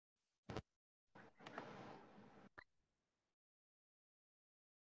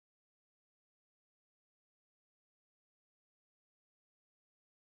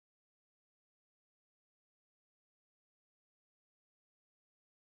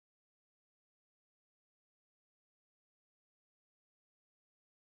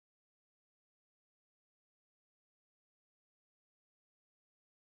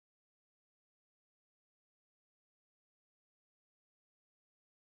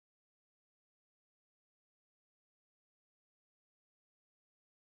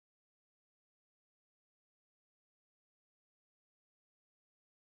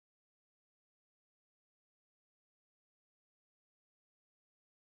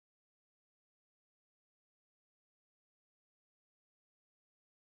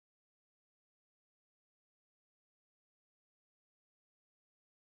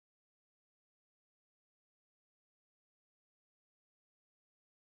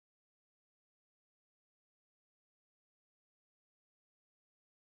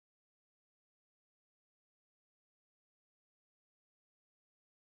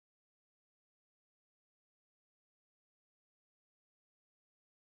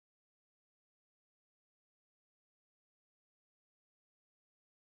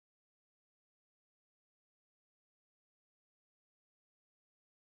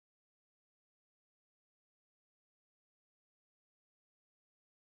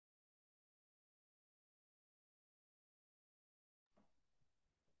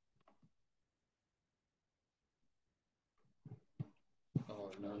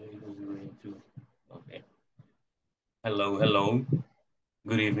now it is green too. Okay. Hello, hello.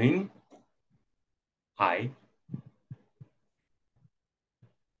 Good evening. Hi.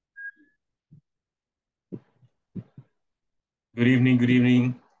 Good evening, good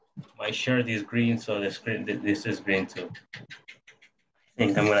evening. My shirt is green, so the screen, this is green too. I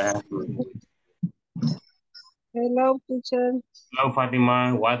think I'm gonna have to remove it. Hello, teacher. Hello,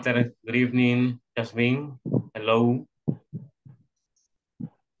 Fatima, Walter, good evening. Jasmine, hello.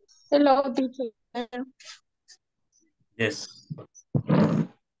 Hello, teacher. Yes.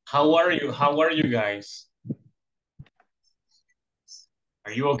 How are you? How are you guys?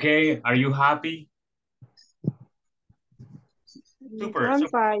 Are you okay? Are you happy? Super, I'm super.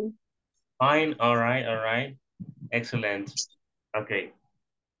 fine. Fine, all right, all right. Excellent. Okay,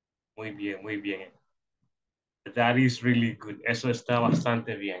 muy bien, muy bien. That is really good. Eso está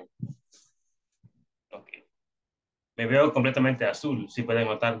bastante bien. Okay. Me veo completamente azul, si pueden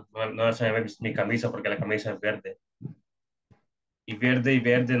notar. No, no se ve mi camisa porque la camisa es verde. Y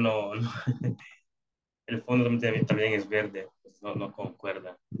verde no. El fondo también es verde. No, no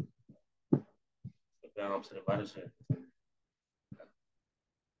concuerda. Pueden observar eso.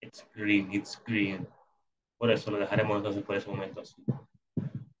 It's green, it's green. Por eso lo dejaremos entonces por ese momento así.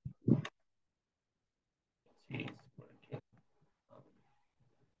 Sí,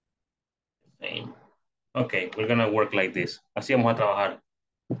 same. Okay, we're gonna work like this. Así vamos a trabajar.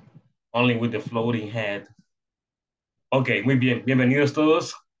 Only with the floating head. Ok, muy bien. Bienvenidos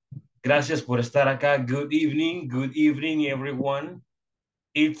todos. Gracias por estar acá. Good evening, everyone.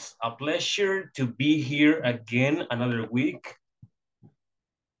 It's a pleasure to be here again another week.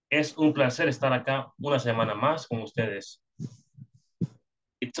 Es un placer estar acá una semana más con ustedes.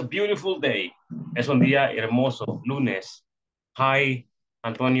 It's a beautiful day. Es un día hermoso, lunes. Hi,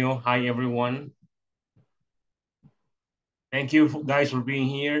 Antonio. Hi, everyone. Thank you guys for being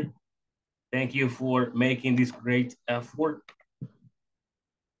here. Thank you for making this great effort.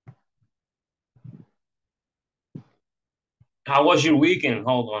 How was your weekend?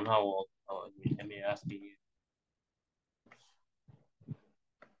 Hold on, let me ask you.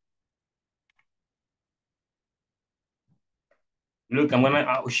 Look, I'm gonna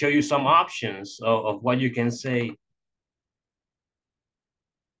show you some options of what you can say.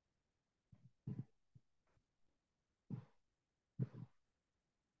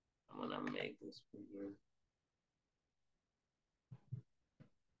 I'm gonna make this bigger.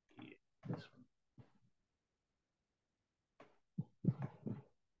 Yeah, this one.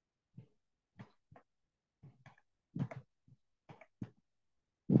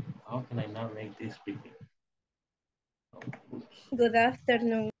 How can I not make this bigger? Oh, Good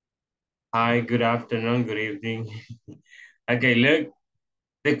afternoon. hi, good afternoon, good evening. Okay, look,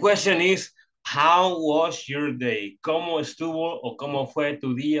 the question is, how was your day? ¿Cómo estuvo o cómo fue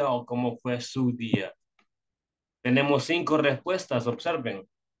tu día o cómo fue su día? Tenemos 5 respuestas, observen.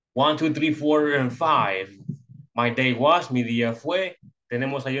 1, 2, 3, 4, and 5. My day was, mi día fue.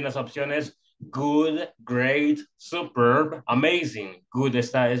 Tenemos ahí unas opciones. Good, great, superb, amazing. Good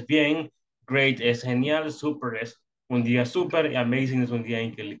es bien, great es genial, super es un día super y amazing es un día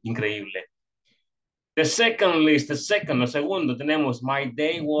increíble. The second list, lo segundo, tenemos my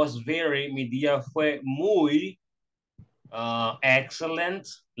day was very, mi día fue muy, excellent,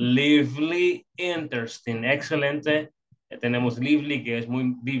 lively, interesting, excelente. Tenemos lively, que es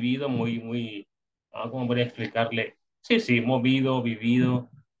muy vivido, muy, ¿cómo podría explicarle? Sí, sí, movido, vivido,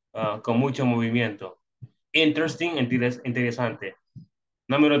 con mucho movimiento. Interesting, interesante.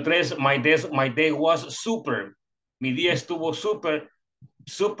 Número 3, my day was super. Mi día estuvo super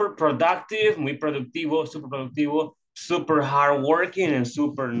productive, muy productivo, super hardworking, and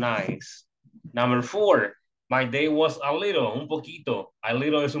super nice. Number 4, my day was a little, un poquito. A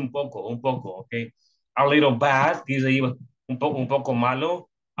little es un poco, okay? A little bad, dice ahí un poco malo.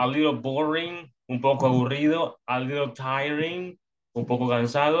 A little boring, un poco aburrido. A little tiring, un poco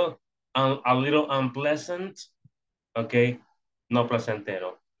cansado. A little unpleasant, okay? No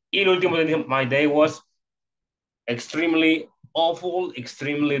placentero. Y el último, my day was extremely awful,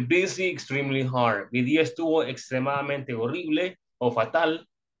 extremely busy, extremely hard. Mi día estuvo extremadamente horrible o fatal.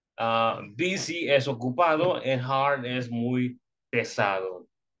 Busy es ocupado and hard es muy pesado.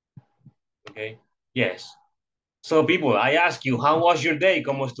 Okay? Yes. So people, I ask you, how was your day?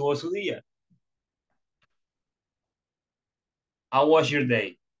 ¿Cómo estuvo su día? How was your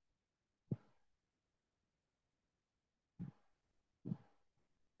day?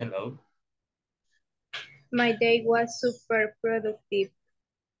 Hello. My day was super productive.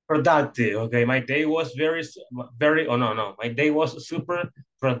 Productive. Okay, my day was very, oh no, my day was super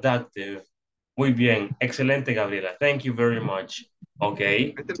productive. Muy bien, excelente, Gabriela. Thank you very much.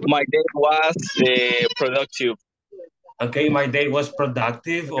 Okay. My day was productive. Okay, my day was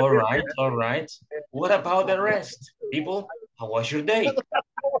productive. All right, all right. What about the rest? People, how was your day?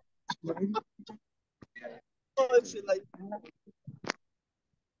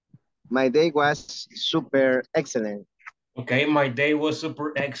 My day was super excellent. Okay, my day was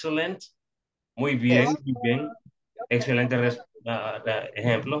super excellent. Muy bien, muy bien. Excelente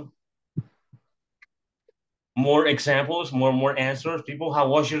ejemplo. More examples, more answers. People, how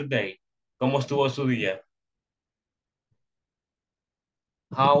was your day? ¿Cómo estuvo su día?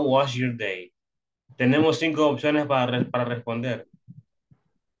 How was your day? Tenemos 5 opciones para responder.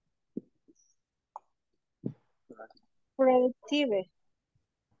 Productive.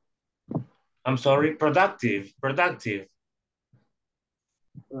 I'm sorry, productive, productive.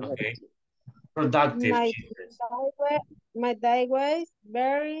 Okay, productive. My my day was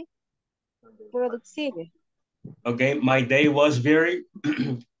very productive. Okay, my day was very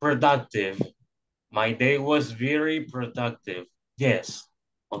productive. My day was very productive. Yes.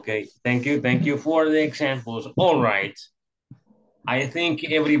 Okay, thank you. Thank you for the examples. All right. I think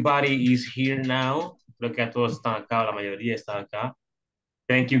everybody is here now. Creo que a todos están acá, la mayoría está acá.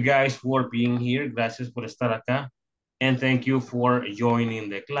 Thank you guys for being here. Gracias por estar acá. And thank you for joining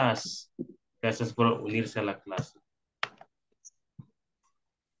the class. Gracias por unirse a la clase.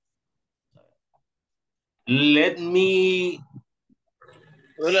 Let me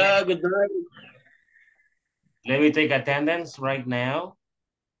Hola, good night. take attendance right now.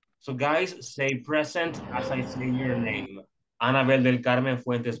 So guys, say present as I say your name. Anabel del Carmen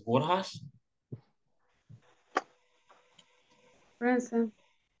Fuentes Borjas. Present.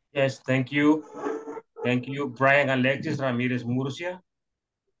 Yes, thank you. Thank you. Brian Alexis Ramirez Murcia.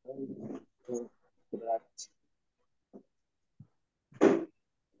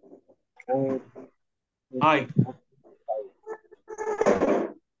 Hi.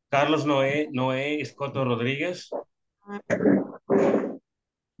 Carlos Noé Escoto Rodríguez.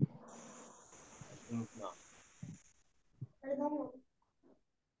 No.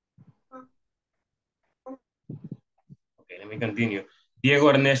 Okay, let me continue. Diego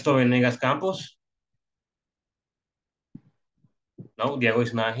Ernesto Venegas Campos. No, Diego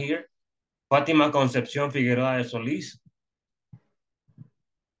is not here. Fátima Concepción Figueroa de Solís.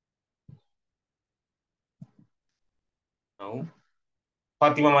 No.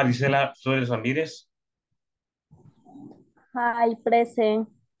 Fátima Marisela Flores Ramírez. Hi, present.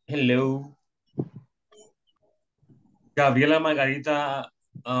 Hello. Gabriela Margarita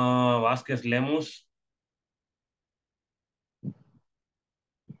Vázquez Lemus.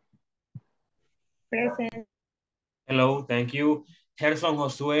 Present. Hello, thank you. Gerson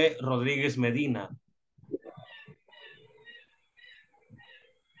Josué Rodríguez Medina.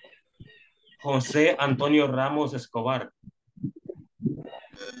 José Antonio Ramos Escobar.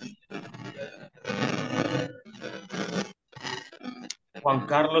 Juan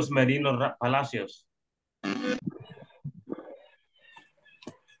Carlos Merino Palacios.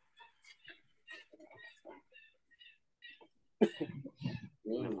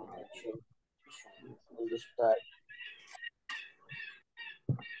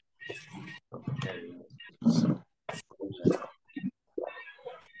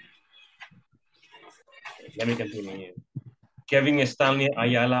 Let me continue. Kevin Stanley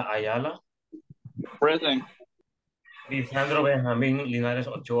Ayala. Present. Lisandro Benjamín Linares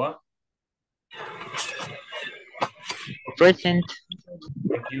Ochoa. Present.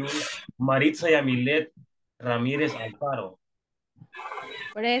 Thank you. Maritza Yamilet Ramírez Alfaro.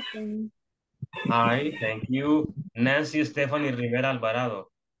 Present. Hi, thank you. Nancy Stephanie Rivera Alvarado.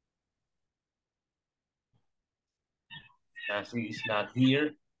 Nancy is not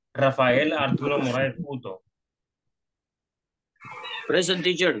here. Rafael Arturo Morales Puto. Present,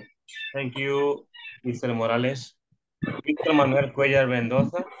 teacher. Thank you, Mr. Morales. Víctor Manuel Cuellar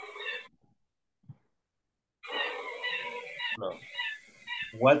Mendoza. No.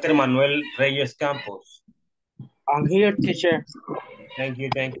 Walter Manuel Reyes Campos. I'm here, teacher. Thank you,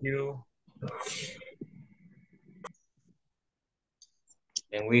 thank you.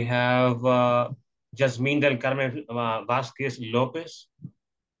 And we have Jasmine del Carmen Vasquez Lopez.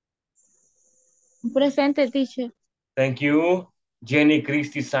 Presente, teacher. Thank you. Jenny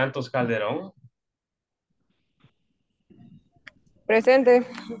Cristi Santos Calderon. Presente.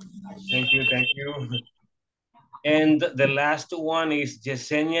 Thank you, thank you. And the last one is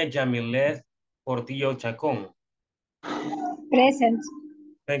Yesenia Yamilet Portillo Chacon. Present.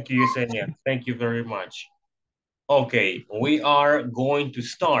 Thank you, Yesenia. Thank you very much. Okay, we are going to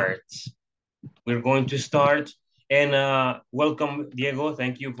start. We're going to start. And welcome, Diego.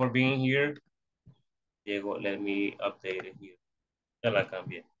 Thank you for being here. Diego, let me update it here. Ya la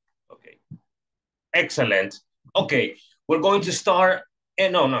cambié. Okay. Excellent. Okay, we're going to start.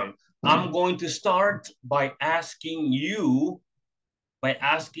 No. I'm going to start by asking you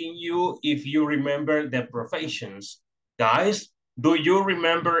if you remember the professions. Guys, do you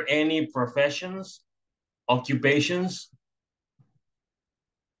remember any professions, occupations?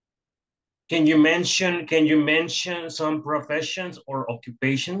 Can you mention some professions or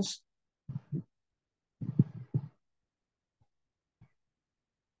occupations?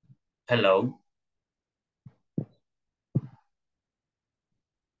 Hello.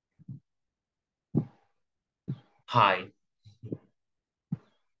 Hi.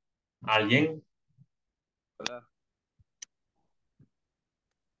 ¿Alguien? Hola.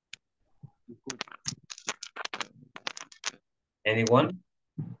 Anyone?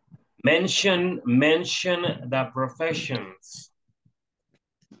 Mention the professions.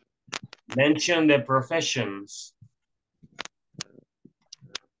 Mention the professions.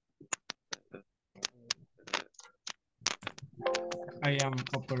 I am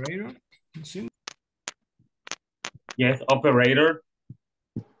operator. Yes, operator.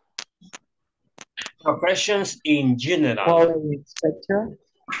 Professions in general. Quality inspector.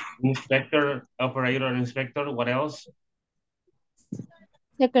 Inspector, operator, inspector. What else?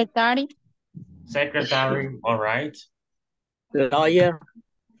 Secretary. Secretary. All right. Lawyer.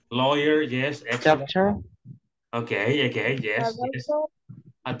 Lawyer. Yes. Excellent. Doctor. Okay. Yes.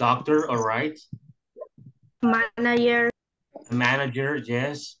 A doctor. All right. Manager. A manager.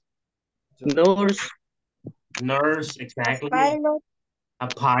 Yes. Nurse. Nurse. Exactly. Pilot. A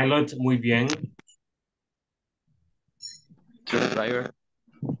pilot. Muy bien. Truck driver.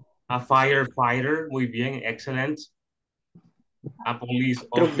 A firefighter. Muy bien. Excellent. A police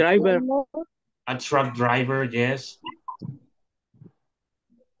Truck officer. driver. A truck driver. Yes.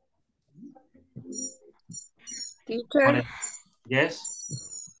 Teacher. Yes.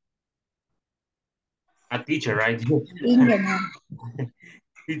 A teacher, right? Engineer.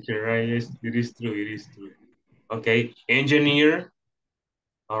 Teacher, right? Yes, it is true. It is true. Okay. Engineer.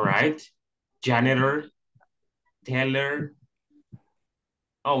 All right. Janitor. Teller.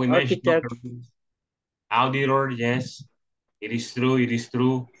 Oh, we mentioned Architect. auditor. Yes, it is true. It is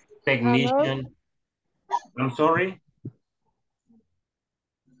true. Technician. I'm sorry.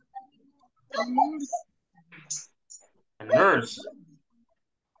 A nurse.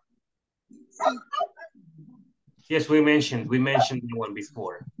 Yes, we mentioned that one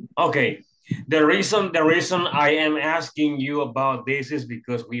before. Okay. The reason I am asking you about this is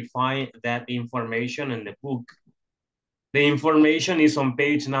because we find that information in the book. The information is on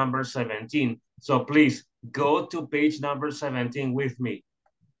page number 17. So please go to page number 17 with me.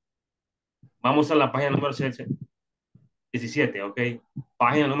 Vamos a la página número 17, ok.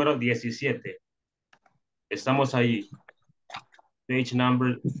 Página número 17. Estamos ahí. Page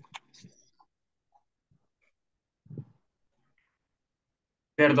number.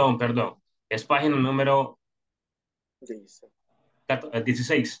 Perdón. Es página número 16.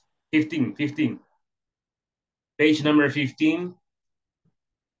 15. Page number 15.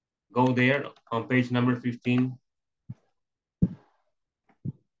 Go there on page number 15.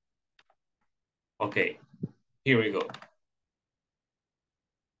 Okay, here we go.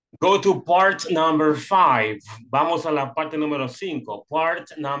 Go to part number 5. Vamos a la parte número 5.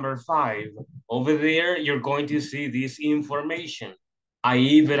 Part number 5. Over there, you're going to see this information.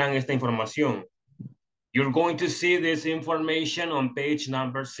 Ahí verán esta información. You're going to see this information on page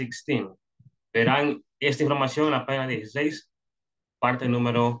number 16. Verán esta información en la página 16, parte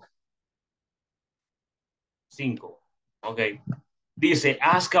número 5. Okay. Dice,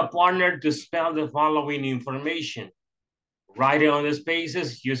 ask a partner to spell the following information. Write it on the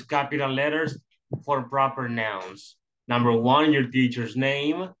spaces, use capital letters for proper nouns. Number 1, your teacher's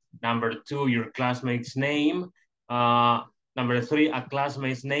name. Number 2, your classmate's name. Number 3, a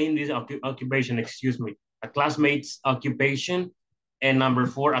classmate's name, this occupation, excuse me. A classmate's occupation. And number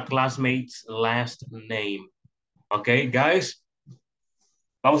 4, a classmate's last name. Okay, guys?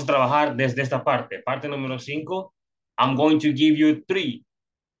 Vamos a trabajar desde esta parte. Parte número 5. I'm going to give you 2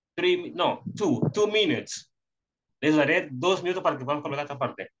 minutes. Les daré 2 minutos para que podamos completar esta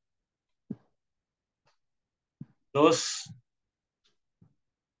parte. 2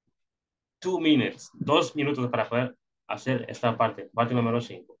 minutes. 2 minutos para poder hacer esta parte. Parte número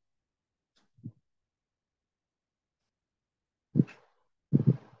 5.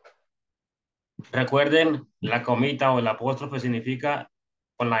 Recuerden, la comita o el apóstrofe significa,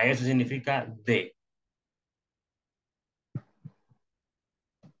 con la S significa de.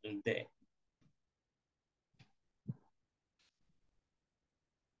 De.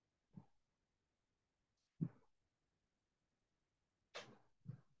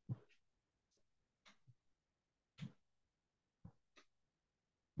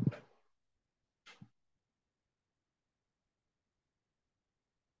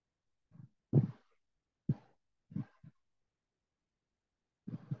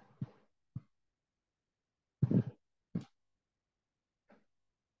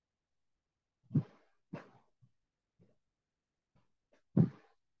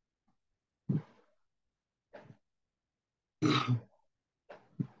 Are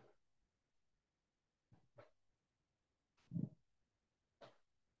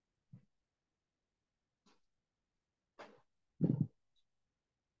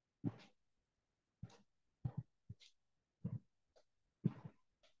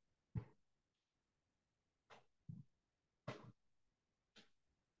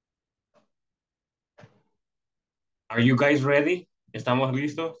you guys ready? ¿Estamos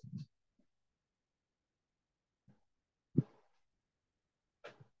listos?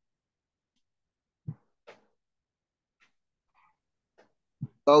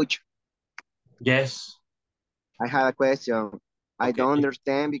 Coach, Yes. I have a question. I Okay. don't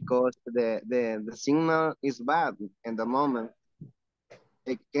understand because the signal is bad in the moment.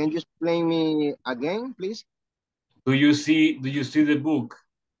 Can you explain me again, please? Do you see the book?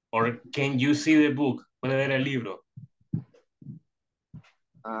 Or can you see the book? ¿Puede ver el libro?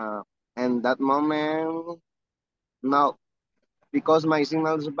 And that moment, no, because my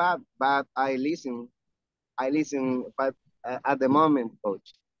signal is bad, but I listen, but at the moment,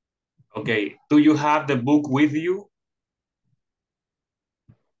 coach. Okay. Do you have the book with you?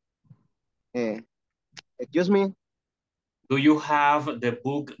 Excuse me, Do you have the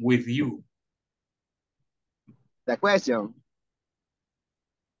book with you? the question.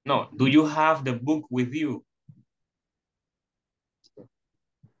 No. Do you have the book with you?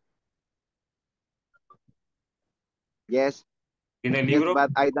 Yes, ¿Tiene el yes, libro? but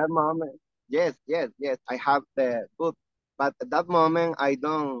at that moment, yes, I have the book, but at that moment, I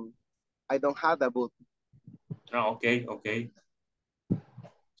don't have the book. Oh, okay, okay.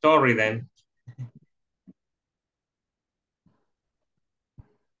 Sorry then.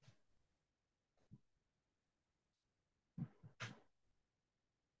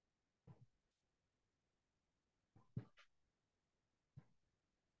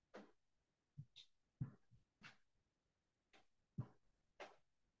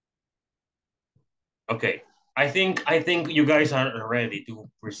 Okay. I think you guys are ready to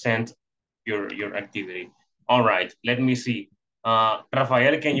present your activity. All right. Let me see.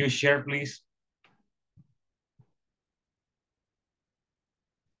 Rafael, can you share, please?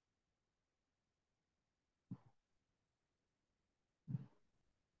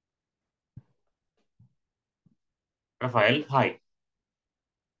 Rafael, hi.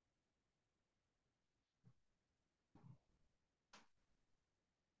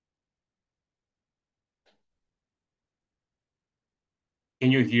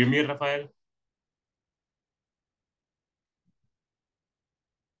 Can you hear me, Rafael?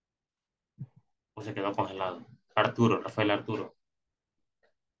 O se quedó congelado. Arturo, Rafael Arturo.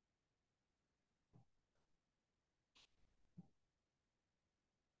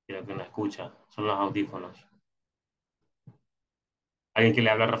 Creo que no escucha. Son los audífonos. ¿Alguien que le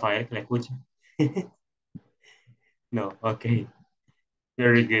habla a Rafael que le escuche? No, okay.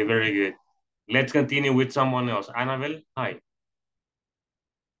 Very good, very good. Let's continue with someone else. Annabelle, hi.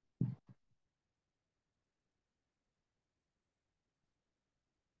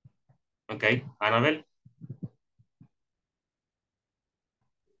 Okay, Annabelle.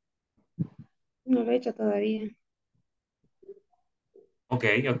 No lo he hecho todavía.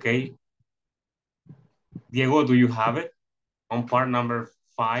 Okay, okay. Diego, do you have it? On part number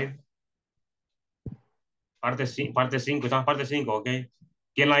 5. Parte 5, estamos parte 5, ok.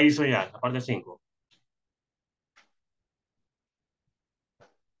 ¿Quién la hizo ya? La parte 5.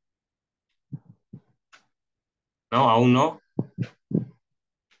 No, aún no.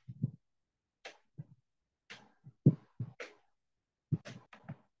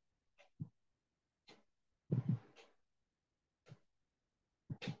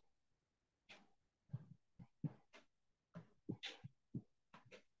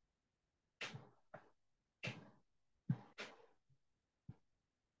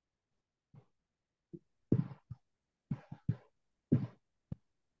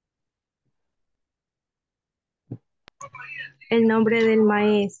 El nombre del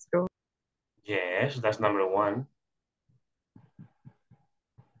maestro. Yes, that's number 1.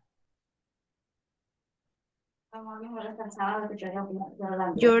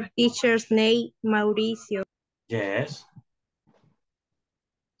 Your teacher's name, Mauricio. Yes.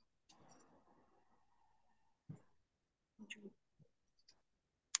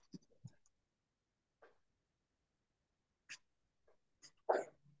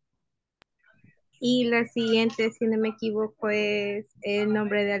 Y la siguiente, si no me equivoco, es el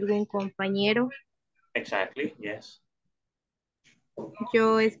nombre de algún compañero. Exactly, yes.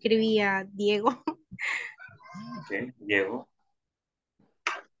 Yo escribía Diego. Okay, Diego.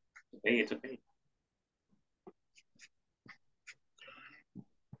 Okay, it's okay.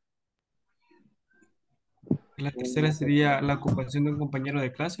 La tercera sería la ocupación de un compañero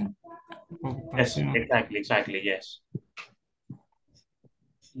de clase. Yes, Ocupación. exactly, yes.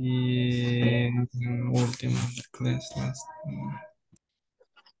 Y última, class, last.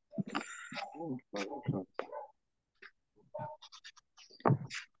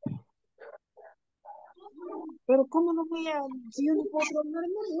 Pero ¿cómo no voy a, si yo no puedo programar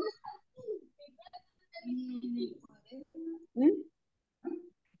nada?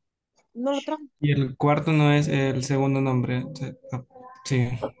 No lo trajo. Y el cuarto no es el segundo nombre. Sí.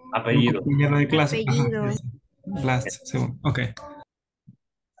 Un Apellido. compañero de clase. Ajá. Apellido. Ese. Last, segundo. Ok.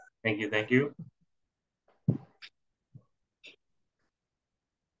 Thank you, thank you.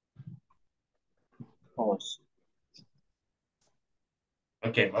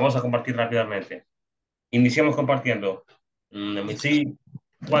 Ok, vamos a compartir rápidamente. Iniciamos compartiendo. Let me see.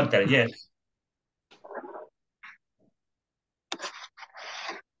 Walter, yes.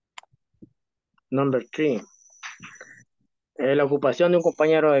 Number 3. La ocupación de un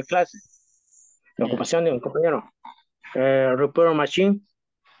compañero de clase. La Yes. ocupación de un compañero. Repair machine.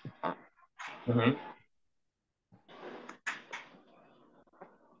 Mhm.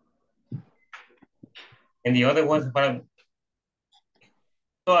 And the other ones, para...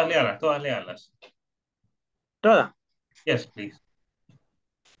 todas learlas. Toda. Yes, please.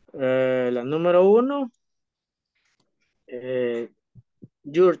 La número 1.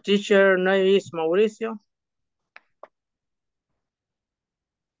 Your teacher name is Mauricio.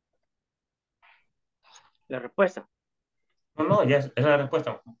 La respuesta. No, yes, esa es la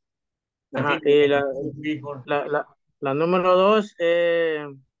respuesta. Ajá. Continue. Y la número 2.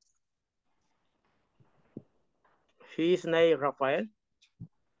 His name Rafael.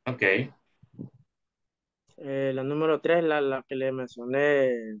 Ok. La número 3, la que le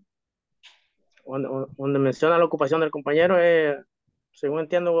mencioné, donde menciona la ocupación del compañero, según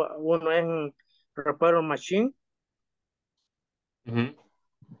entiendo, uno es un repair machine, Mhm.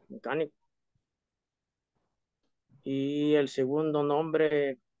 mecánico, y el segundo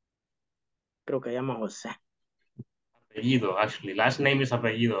nombre creo que se llama José. Apellido, actually. Last name is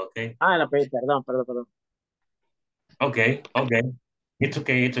apellido, okay? El apellido, perdón. Okay, okay. It's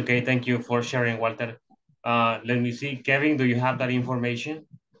okay, it's okay. Thank you for sharing, Walter. Let me see. Kevin, do you have that information?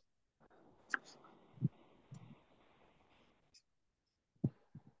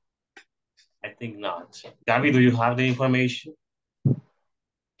 I think not. Gabby, do you have the information?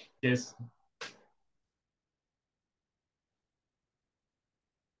 Yes.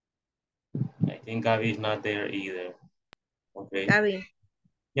 I think Gabby is not there either. Okay. Gaby.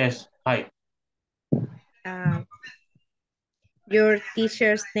 Yes. Hi. Ah, your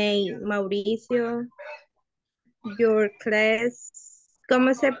teacher's name, Mauricio. Your class,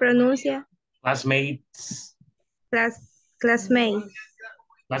 ¿cómo se pronuncia? Classmates. Classmate.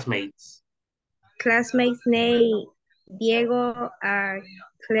 Classmates. Classmate's name, Diego.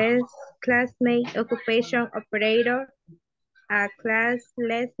 Classmate, occupation, operator.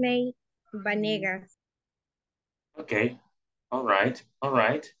 Classmate name, Vanegas. Okay. All right. All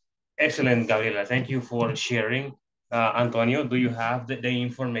right. Excellent, Gabriela. Thank you for sharing. Antonio, do you have the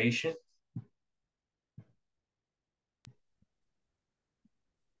information?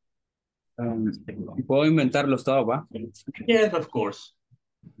 Puedo inventarlos todos, ¿va? Yes, of course.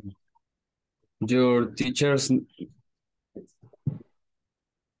 Your teachers.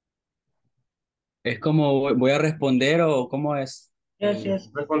 ¿Es como voy a responder o cómo es? Yes,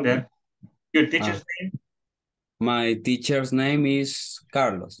 yes. Responder. Your teacher's Ah, name? my teacher's name is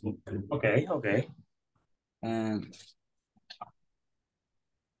Carlos. Okay, okay. And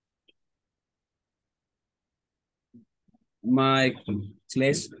my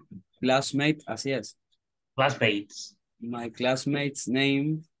classmate, así es. Classmates. My classmate's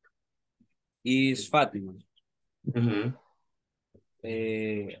name is Fatima. Mhm.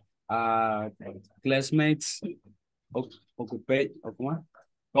 Classmates occupation, ¿cómo es?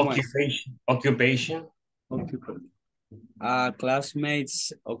 Occupation.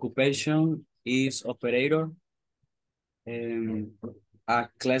 Classmates occupation is operator. A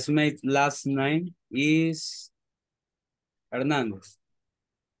classmate last name is Hernandez.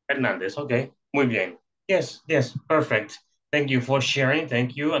 Hernández, okay. Muy bien. Yes, yes, perfect. Thank you for sharing.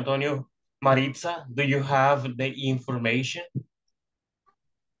 Thank you, Antonio. Maritza, do you have the information?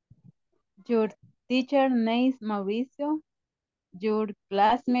 Your teacher name is Mauricio. Your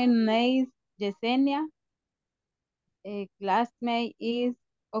classmate name is Yesenia. Classmate is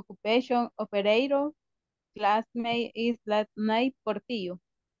occupation operator. Classmate is last name Portillo.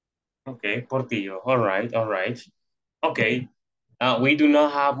 Okay, Portillo. All right, all right. Okay. We do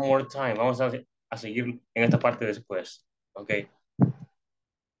not have more time. Vamos a seguir en esta parte después. Okay.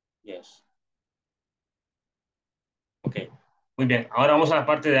 Yes. Ok, muy bien. Ahora vamos a la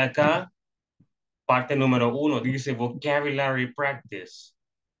parte de acá. Parte número 1 dice vocabulary practice.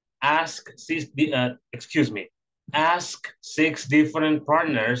 Excuse me. Ask 6 different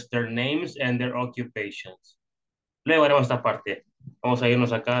partners their names and their occupations. Luego haremos esta parte. Vamos a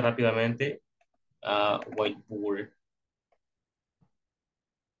irnos acá rápidamente a whiteboard.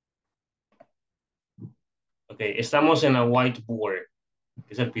 Ok, estamos en la whiteboard,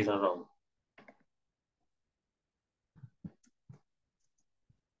 que es el pizarrón.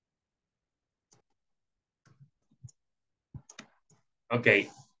 Ok,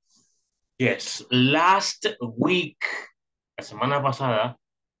 yes. Last week, la semana pasada,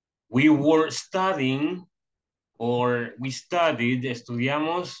 we were studying, or we studied,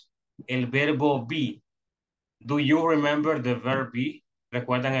 estudiamos el verbo be. Do you remember the verb be?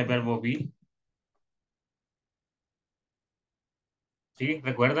 ¿Recuerdan el verbo be? ¿Sí?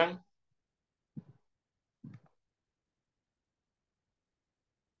 ¿Recuerdan?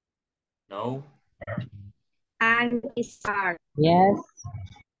 No. And start. Yes.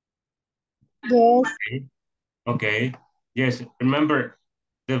 Okay. Okay. Yes. Remember,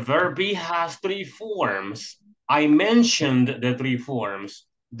 the verb be has 3 forms. I mentioned the 3 forms.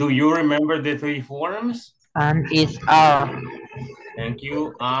 Do you remember the 3 forms? And is are. Thank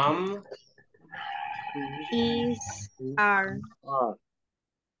you. Is, are.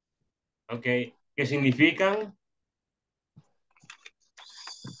 Okay. ¿Qué significan?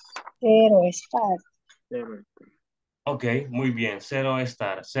 Pero estar. Ok, muy bien. Cero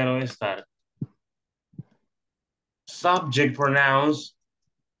estar, cero estar. Subject pronouns.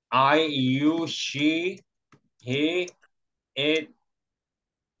 I, you, she, he, it,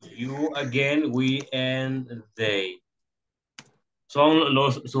 you, again, we, and they. Son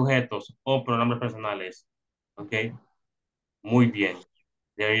los sujetos o pronombres personales. Ok, muy bien.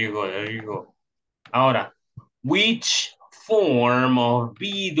 There you go, there you go. Ahora, which form of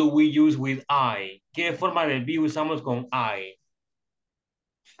be do we use with I? ¿Qué forma de be usamos con I?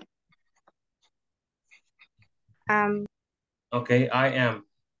 Ok, I am.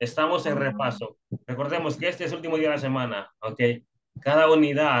 Estamos en repaso. Recordemos que este es el último día de la semana. Ok, cada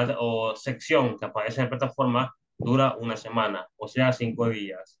unidad o sección que aparece en la plataforma dura una semana, o sea, 5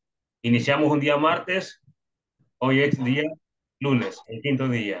 días. Iniciamos un día martes, hoy es día lunes, el quinto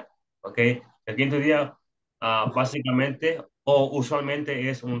día. Ok, el quinto día básicamente o usualmente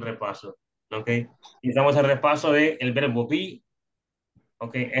es un repaso. Ok, y estamos en repaso del verbo be.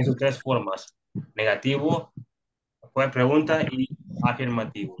 Ok, en sus 3 formas: negativo, fue pregunta y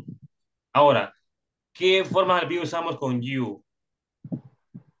afirmativo. Ahora, ¿qué forma del be usamos con you?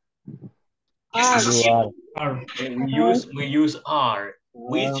 Are. Are. We use are.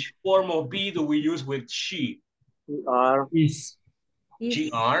 Which form of be do we use with she? Is. She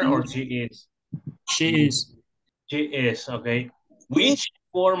Is, are or she is? She is. She is, okay. Which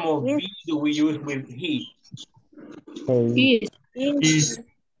form of be do we use with he? Is. Is.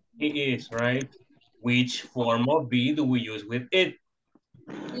 He is, right? Which form of be do we use with it?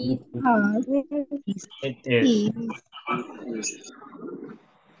 is, It is.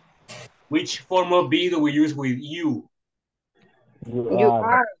 Which form of be do we use with you? You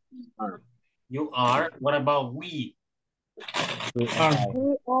are. You are. What about we? Are.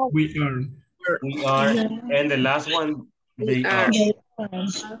 We are. We are. And the last one, we they are.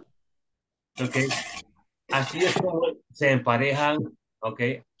 are. Okay. Así es como se emparejan.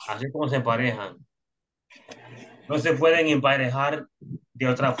 Okay. Así es como se emparejan. No se pueden emparejar de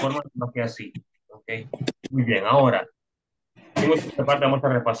otra forma más que así. Okay. Muy bien. Ahora, en esta parte vamos a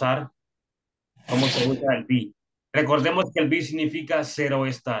repasar cómo se usa el be. Recordemos que el be significa ser o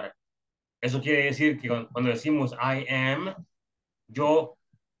estar. Eso quiere decir que cuando decimos I am, yo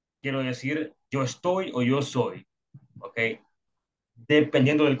quiero decir yo estoy o yo soy. ¿Ok?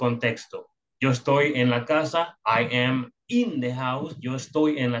 Dependiendo del contexto. Yo estoy en la casa, I am in the house, yo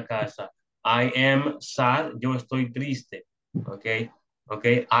estoy en la casa. I am sad, yo estoy triste. ¿Ok? ¿Ok?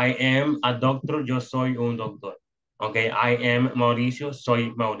 I am a doctor, yo soy un doctor. ¿Ok? I am Mauricio,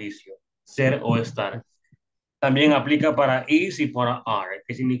 soy Mauricio. Ser o estar. También aplica para is y para are,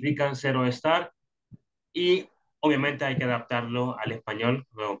 que significan ser o estar. Y obviamente hay que adaptarlo al español.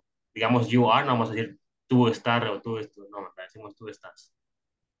 No, digamos you are, no vamos a decir tú estar o tú esto. No, decimos tú estás.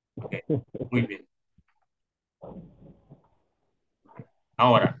 Ok, muy bien.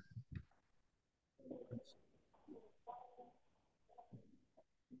 Ahora,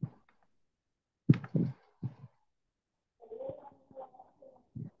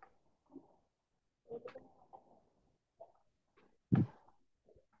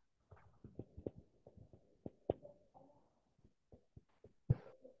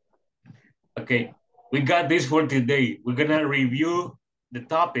 ok, We got this for today. We're gonna review the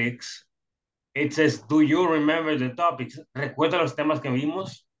topics. It says, do you remember the topics? ¿Recuerda los temas que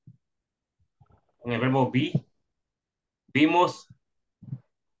vimos? En el verbo be. Vimos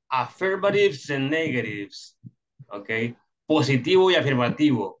affirmatives and negatives. Ok. Positivo y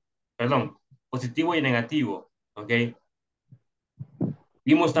afirmativo. Perdón. Positivo y negativo. Ok.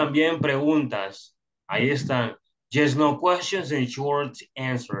 Vimos también preguntas. Ahí están. Yes, no questions and short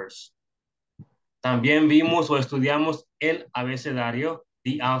answers. También vimos o estudiamos el abecedario,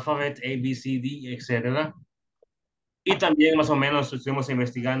 the alphabet, A, B, C, D, etc. Y también más o menos estuvimos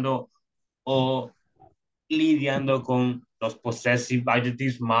investigando o lidiando con los possessive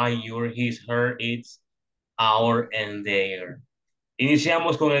adjectives, my, your, his, her, its, our, and their.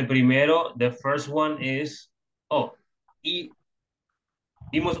 Iniciamos con el primero. The first one is, y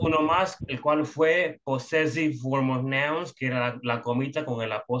vimos uno más, el cual fue possessive form of nouns, que era la comita con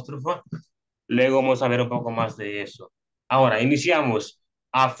el apóstrofo. Luego vamos a ver un poco más de eso. Ahora, iniciamos.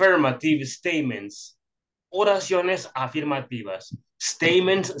 Affirmative statements. Oraciones afirmativas.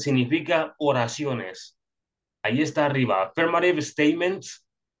 Statements significa oraciones. Ahí está arriba. Affirmative statements.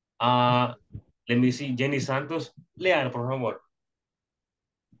 Let me see, Jenny Santos. Lean, por favor.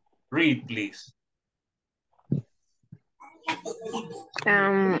 Read, please.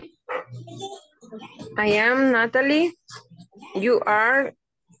 I am Natalie. You are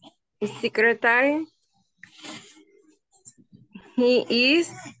secretary. He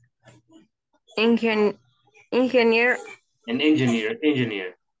is engineer. An engineer.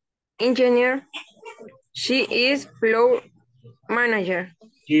 Engineer. She is floor manager.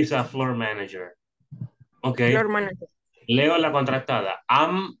 She is a floor manager. Okay. Floor manager. Leo la contratada.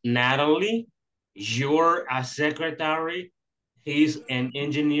 I'm Natalie. You're a secretary. He's an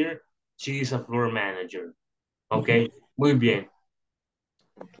engineer. She is a floor manager. Ok, muy bien.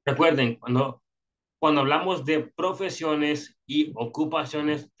 Recuerden, cuando hablamos de profesiones y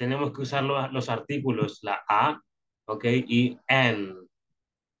ocupaciones, tenemos que usar los artículos, la a, ok, y an,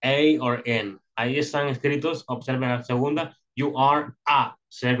 a or n. Ahí están escritos, observen la segunda, you are a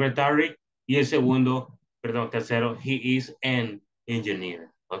secretary, y el segundo, perdón, tercero, he is an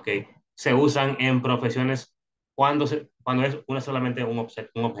engineer, ok. Se usan en profesiones cuando es solamente un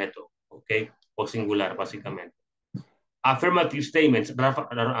objeto, ok, o singular, básicamente. Affirmative statements,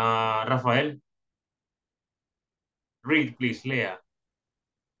 Rafael. Read, please, Lea.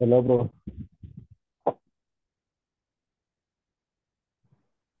 Hello, bro.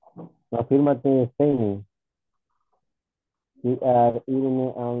 Affirmative statement. We are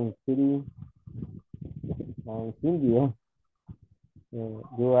eating on city on India.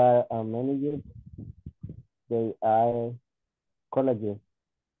 You are a manager. They are colleagues.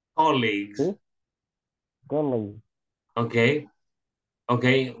 Colleagues. ¿Sí? Colleagues. Okay.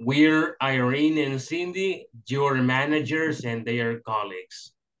 Okay. We're Irene and Cindy, your managers, and they are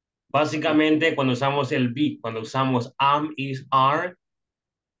colleagues. Básicamente, cuando usamos el be, cuando usamos am, is, are,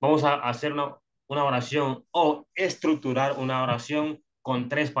 vamos a hacer una oración o estructurar una oración con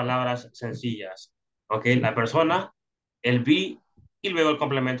 3 palabras sencillas. Ok, la persona, el be y luego el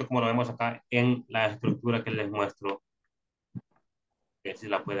complemento, como lo vemos acá en la estructura que les muestro. Que si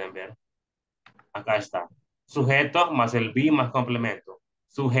la pueden ver. Acá está. Sujeto más el be más complemento.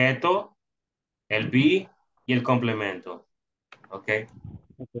 Sujeto, el be y el complemento. Ok. Ahí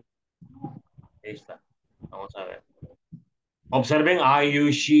está. Vamos a ver. Observen I,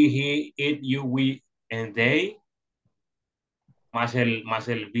 you, she, he, it, you, we, and they. Más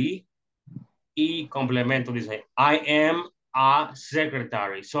el be. Y complemento dice, I am a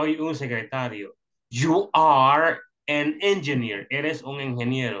secretary. Soy un secretario. You are an engineer. Eres un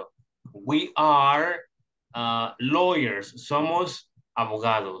ingeniero. We are lawyers. Somos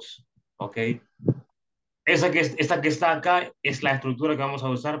abogados. ¿Ok? Esta que está acá es la estructura que vamos a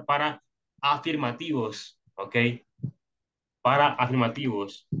usar para afirmativos. ¿Ok? Para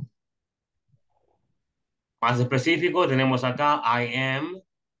afirmativos. Más específico, tenemos acá I am,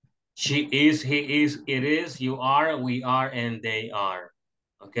 she is, he is, it is, you are, we are, and they are.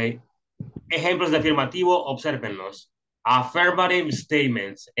 ¿Ok? Ejemplos de afirmativo, obsérvenlos. Affirmative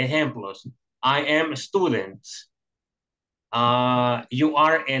statements. Ejemplos. I am a student. You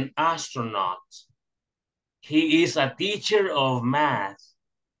are an astronaut. He is a teacher of math.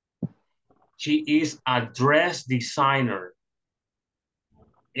 She is a dress designer.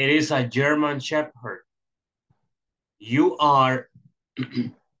 It is a German Shepherd. You are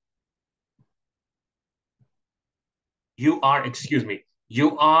you are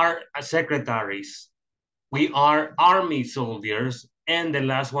a secretaries. We are army soldiers. And the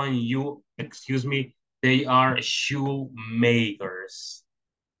last one, they are shoemakers.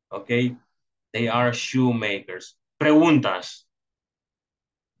 Okay. They are shoemakers. Preguntas.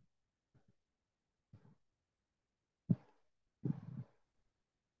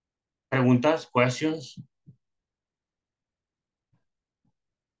 Preguntas, questions.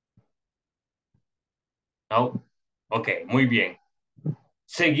 No. Ok, muy bien.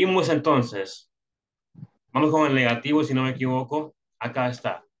 Seguimos entonces. Vamos con el negativo, si no me equivoco. Acá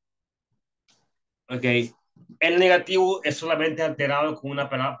está. Ok. El negativo es solamente alterado con una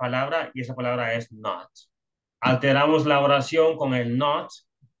palabra y esa palabra es not. Alteramos la oración con el not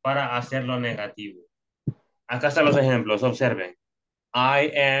para hacerlo negativo. Acá están los ejemplos, observen.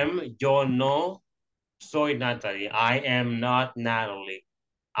 I am, yo no soy Natalie. I am not Natalie.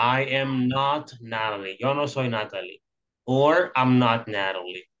 I am not Natalie. Yo no soy Natalie. Or I'm not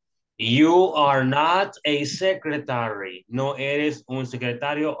Natalie. You are not a secretary. No eres un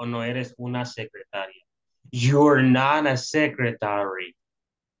secretario o no eres una secretaria. You're not a secretary.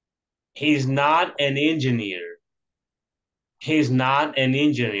 He's not an engineer. He's not an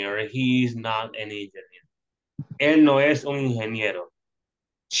engineer. He's not an engineer. Él no es un ingeniero.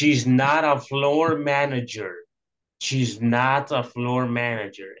 She's not a floor manager. She's not a floor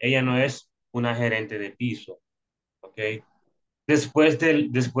manager. Ella no es una gerente de piso. ¿Ok?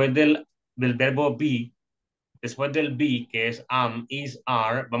 Del verbo be, después del be, que es am, is,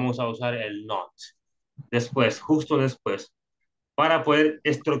 are, vamos a usar el not. Después, justo después, para poder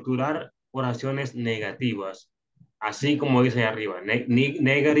estructurar oraciones negativas. Así como dice arriba,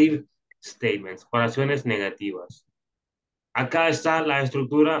 negative statements, oraciones negativas. Acá está la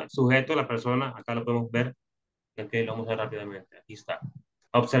estructura, sujeto, la persona, acá lo podemos ver. Ok, lo vamos a ver rápidamente. Aquí está.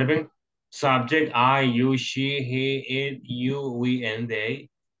 Observen. Subject, I, you, she, he, it, you, we, and they.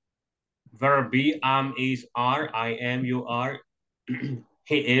 Verb be, am, is, are, I am, you are,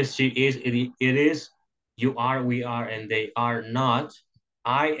 he is, she is, it is, you are, we are, and they are not.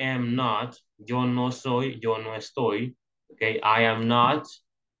 I am not, yo no soy, yo no estoy. Okay, I am not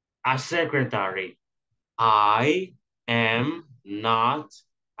a secretary. I am not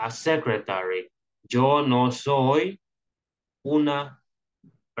a secretary. Yo no soy un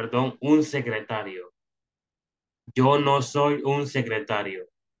secretario. Yo no soy un secretario.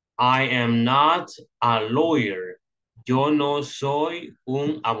 I am not a lawyer. Yo no soy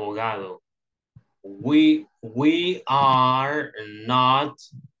un abogado. We are not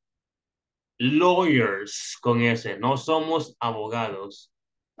lawyers con ese. No somos abogados.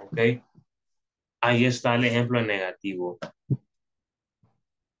 ¿Ok? Ahí está el ejemplo negativo.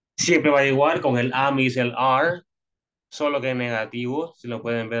 Siempre va igual con el am y el are, solo que negativo, si lo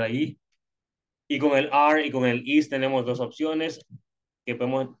pueden ver ahí. Y con el are y con el is tenemos dos opciones que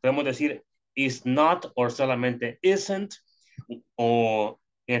podemos decir is not o solamente isn't, o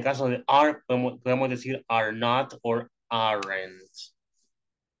en el caso de are podemos decir are not or aren't.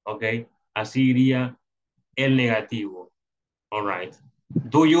 ¿Ok? Así iría el negativo. All right.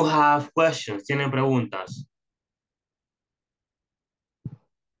 Do you have questions? ¿Tienen preguntas?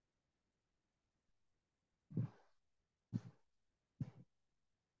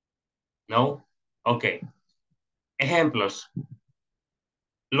 No? Ok. Ejemplos.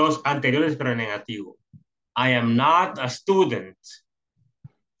 Los anteriores pero negativo. I am not a student.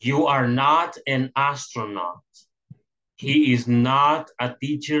 You are not an astronaut. He is not a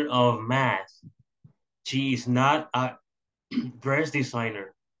teacher of math. She is not a dress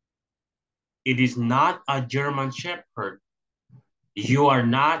designer. It is not a German shepherd. You are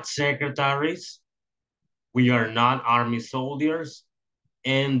not secretaries. We are not army soldiers.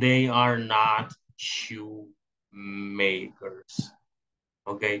 And they are not shoemakers.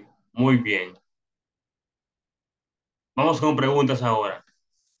 Ok, muy bien. Vamos con preguntas ahora.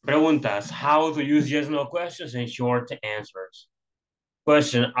 Preguntas. How to use yes, no questions and short answers.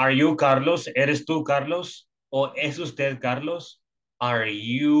 Question. Are you Carlos? ¿Eres tú Carlos? ¿O es usted Carlos? Are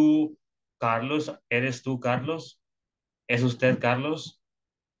you Carlos? ¿Eres tú Carlos? ¿Es usted Carlos?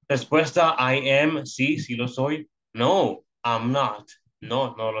 Respuesta. I am. Sí, sí lo soy. No, I'm not.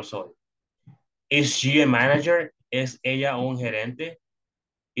 No, no lo soy. Is she a manager? ¿Es ella un gerente?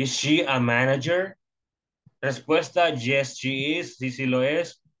 Is she a manager? Respuesta. Yes, she is. Sí, sí lo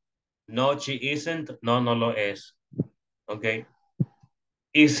es. No, she isn't. No, no lo es. Ok.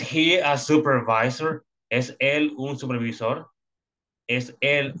 Is he a supervisor? ¿Es él un supervisor? ¿Es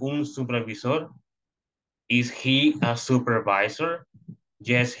él un supervisor? Is he a supervisor?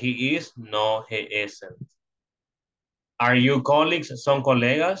 Yes, he is. No, he isn't. Are you colleagues? ¿Son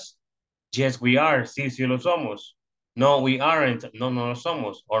colegas? Yes, we are. Sí, sí lo somos. No, we aren't. No, no lo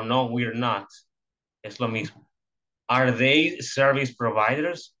somos. Or no, we're not. Es lo mismo. Are they service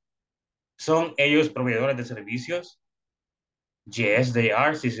providers? ¿Son ellos proveedores de servicios? Yes, they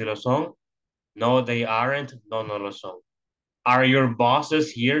are. Sí, sí lo son. No, they aren't. No, no lo son. Are your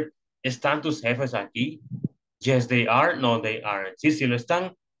bosses here? ¿Están tus jefes aquí? Yes, they are. No, they aren't. Sí, sí lo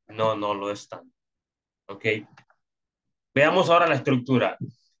están. No, no lo están. Ok. Veamos ahora la estructura.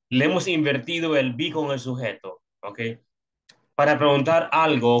 Le hemos invertido el be con el sujeto. Ok. Para preguntar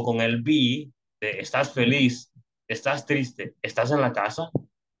algo con el be, de ¿estás feliz? ¿Estás triste? ¿Estás en la casa?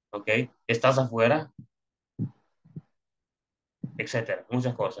 Ok. ¿Estás afuera? Etcétera.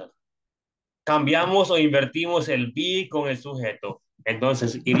 Muchas cosas. Cambiamos o invertimos el be con el sujeto.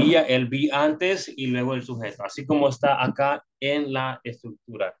 Entonces iría el be antes y luego el sujeto, así como está acá en la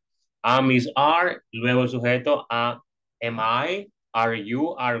estructura. Am is are, luego el sujeto am I, are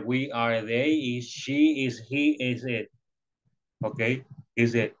you, are we, are they, is she, is he, is it. Okay,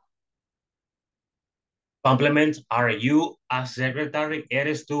 is it. Complement, are you a secretary?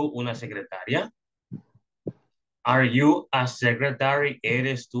 ¿Eres tú una secretaria? Are you a secretary?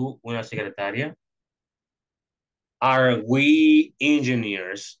 ¿Eres tú una secretaria? Are we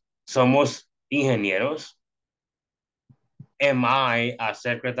engineers? ¿Somos ingenieros? Am I a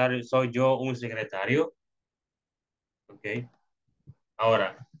secretary? ¿Soy yo un secretario? Ok.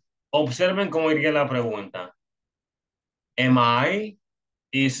 Ahora, observen cómo iría la pregunta. Am I?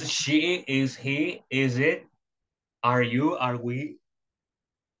 Is she? Is he? Is it? Are you? Are we?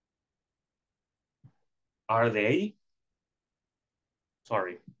 Are they?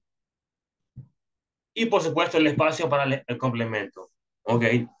 Sorry. Y por supuesto el espacio para el complemento. Ok.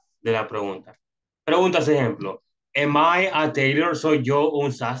 De la pregunta. Preguntas ejemplo. Am I a tailor? ¿Soy yo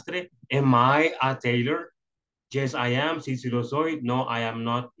un sastre? Am I a tailor? Yes, I am. Sí, sí lo soy. No, I am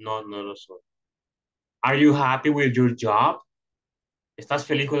not. No, no lo soy. Are you happy with your job? ¿Estás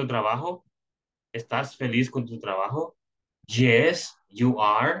feliz con tu trabajo? ¿Estás feliz con tu trabajo? Yes, you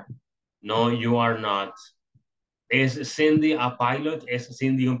are. No, you are not. ¿Es Cindy a pilot? ¿Es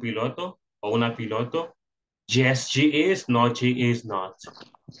Cindy un piloto o una piloto? Yes, she is. No, she is not.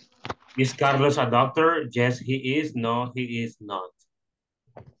 ¿Es Carlos a doctor? Yes, he is. No, he is not.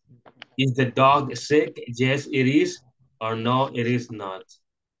 Is the dog sick? Yes, it is. Or no, it is not.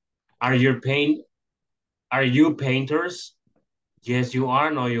 Are you painters? Yes, you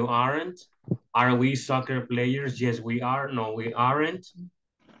are. No, you aren't. Are we soccer players? Yes, we are. No, we aren't.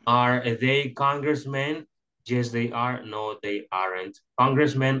 Are they congressmen? Yes, they are. No, they aren't.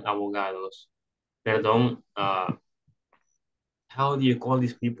 Congressmen, abogados. Perdón. How do you call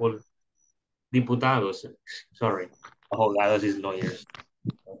these people? Diputados. Sorry. Abogados is lawyers.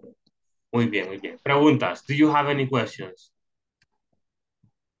 Okay. Muy bien, muy bien. Preguntas. Do you have any questions?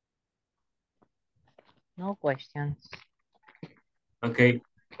 No questions. Ok.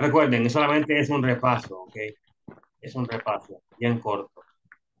 Recuerden, solamente es un repaso, ok. Es un repaso, bien corto.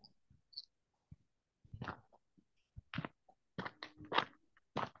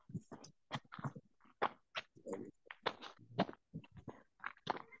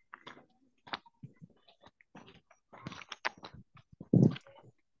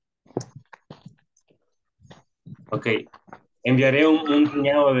 Ok. Enviaré un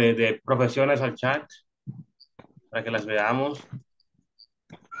puñado de profesiones al chat para que las veamos.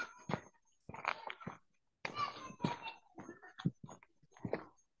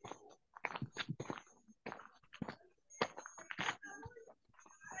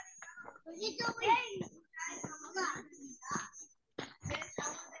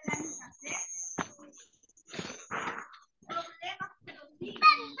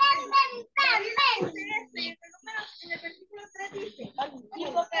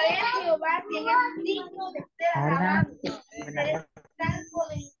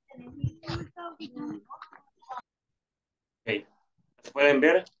 Okay. ¿Se pueden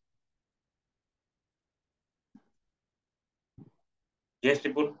ver? Yes,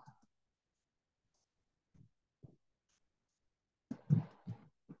 people.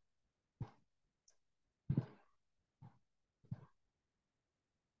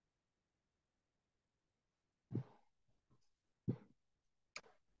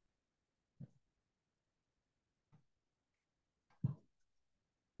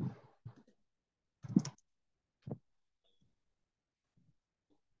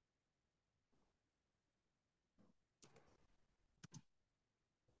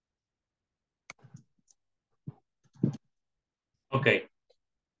 Okay.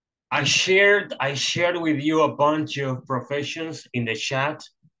 I shared with you a bunch of professions in the chat.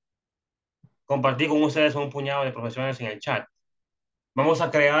 Compartí con ustedes un puñado de profesiones en el chat. Vamos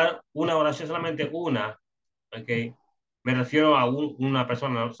a crear una oración, solamente una. Okay. Me refiero a una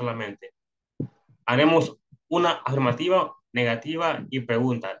persona solamente. Haremos una afirmativa, negativa y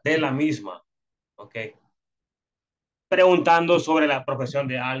pregunta de la misma. Ok. Preguntando sobre la profesión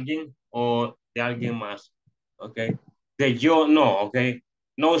de alguien o de alguien más. ¿Ok? De yo no, ¿ok?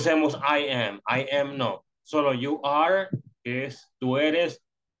 No usemos I am no. Solo you are, que es tú eres,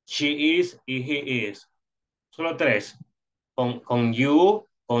 she is y he is. Solo tres. Con you,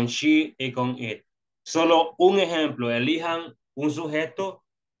 con she y con it. Solo un ejemplo. Elijan un sujeto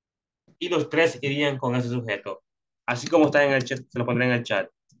y los tres irían con ese sujeto. Así como está en el chat, se lo pondré en el chat.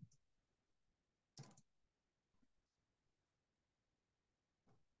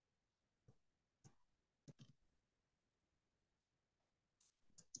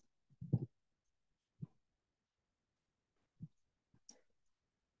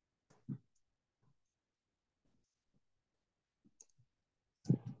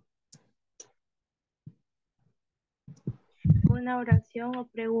 Una oración o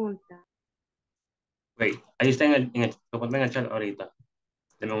pregunta. Wait, ahí está lo pondré en el chat ahorita.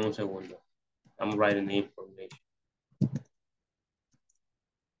 Denme un segundo. I'm writing the information.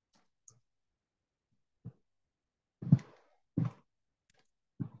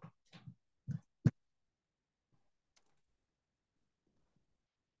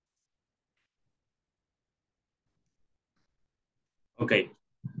 Ok,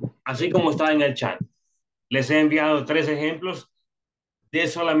 así como está en el chat, les he enviado tres ejemplos de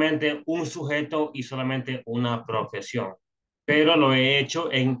solamente un sujeto y solamente una profesión, pero lo he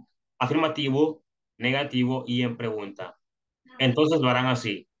hecho en afirmativo, negativo y en pregunta. Entonces lo harán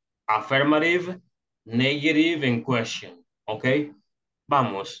así: affirmative, negative and question. ¿Ok?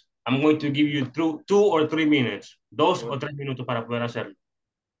 Vamos. I'm going to give you 2 or 3 minutes. 2 o 3 minutos para poder hacerlo.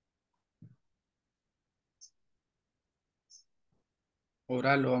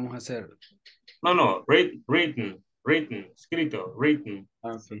 Oral lo vamos a hacer. No, written, escrito, written.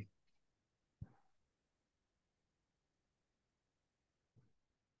 Okay.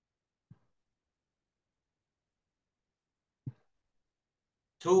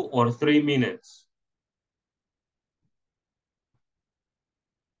 2 or 3 minutes.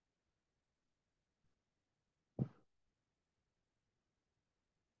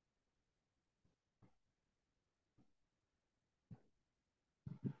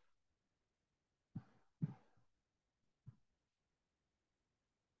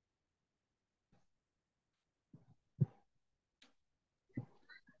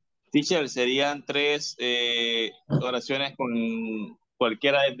 Teacher, serían tres oraciones con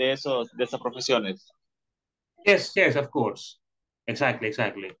cualquiera de esas profesiones. Yes, of course. Exactly.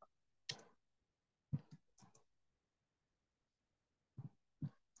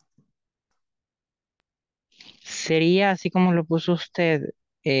 Sería así como lo puso usted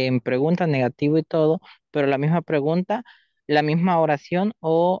en pregunta, negativo y todo, pero la misma pregunta, la misma oración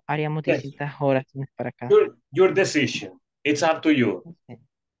o haríamos Yes. distintas oraciones para cada. Your decision. It's up to you.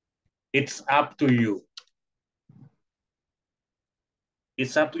 It's up to you.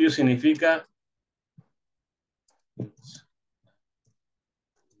 It's up to you significa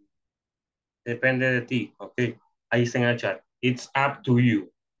depende de ti, ¿ok? Ahí está en el chat. It's up to you.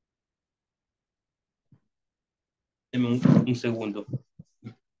 Deme un segundo.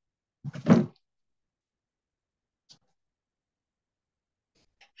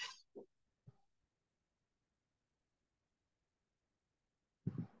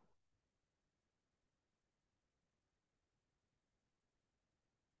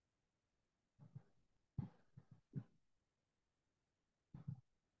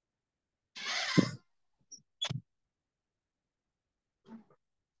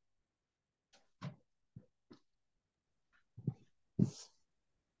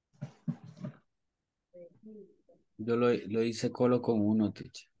 Yo lo hice colo con uno,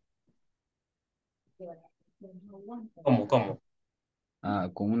 teacher. ¿Cómo? Ah,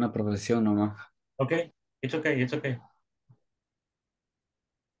 con una profesión nomás. Ok, it's okay.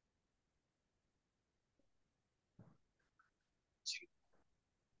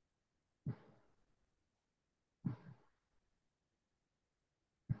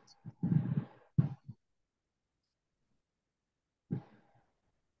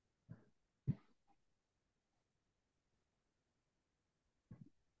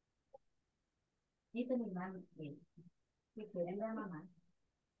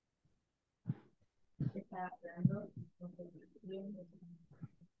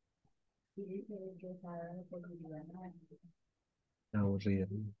 Aburrido.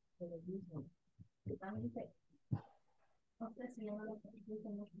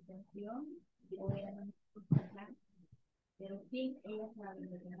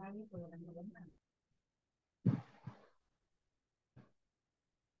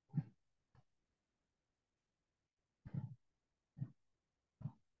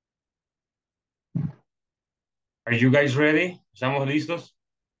 Are you guys ready? ¿Estamos listos?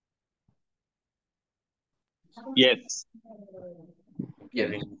 Yes.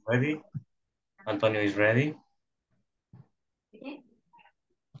 Kevin is ready. Antonio is ready.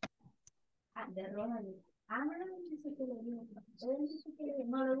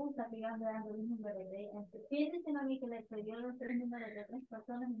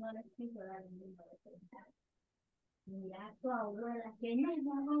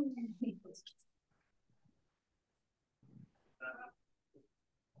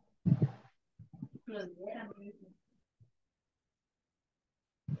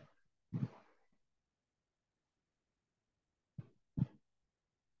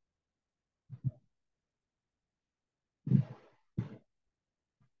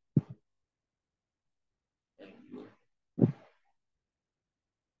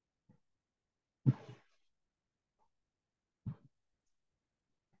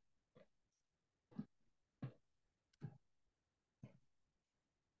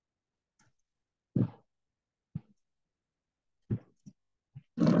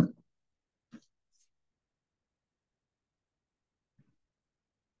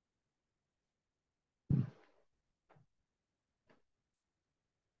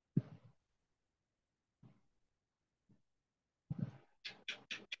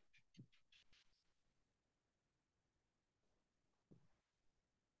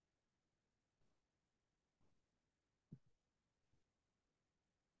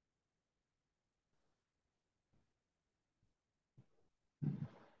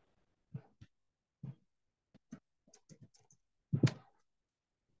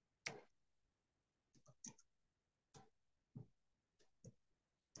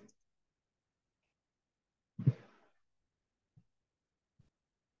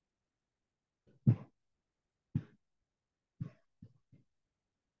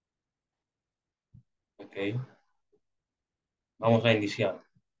 Ok. Vamos a iniciar.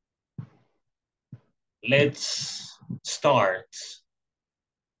 Let's start.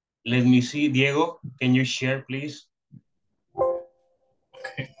 Let me see. Diego, can you share, please?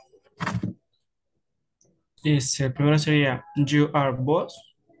 El primero sería, you are boss.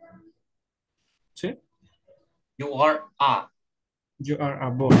 ¿Sí? You are a. You are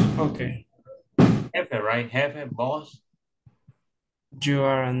a boss. Okay. Jefe, right? Jefe, boss. You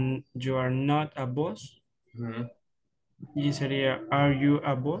are not a boss. Y sería, are you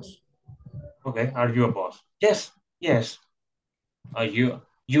a boss? Okay, are you a boss? Yes, yes. Are you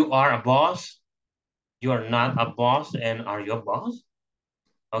are a boss? You are not a boss, and are you a boss?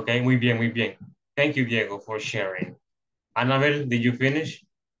 Okay, muy bien, muy bien. Thank you, Diego, for sharing. Annabel, did you finish?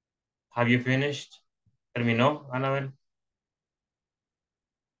 Have you finished? ¿Terminó, Annabel?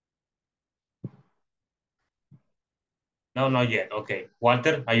 No, not yet. Okay.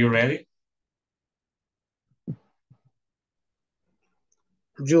 Walter, are you ready?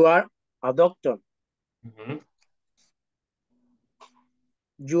 You are a doctor.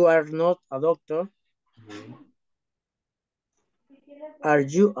 You are not a doctor. Are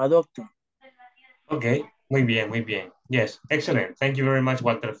you a doctor? Okay, muy bien, muy bien. Yes, excellent. Thank you very much,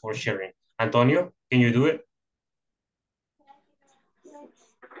 Walter, for sharing. Antonio, can you do it?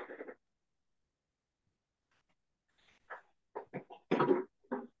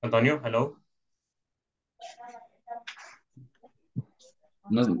 Antonio, hello.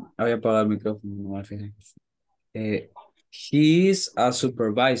 No, había apagado el micrófono. No, al final. He is a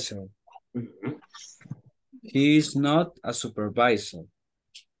supervisor. He is not a supervisor.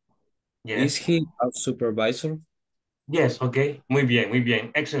 Yes. Is he a supervisor? Yes, okay. Muy bien, muy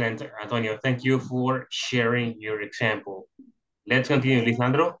bien. Excellent, Antonio. Thank you for sharing your example. Let's continue.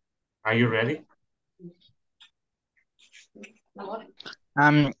 Lisandro, are you ready?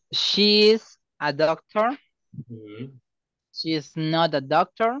 She is a doctor. She is not a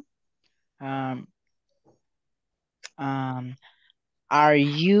doctor. Are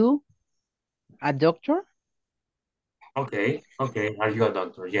you a doctor? Okay, okay. Are you a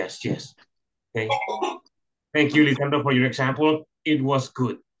doctor? Yes, yes. Okay. Thank you, Lisandro, for your example. It was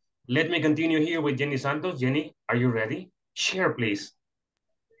good. Let me continue here with Jenny Santos. Jenny, are you ready? Share, please.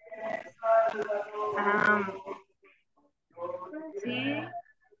 She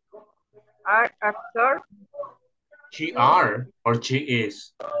are actor. She are or she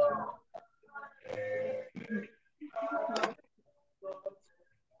is?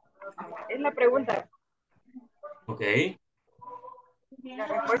 Es la pregunta. Okay. La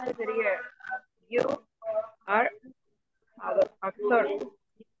respuesta sería you are actor.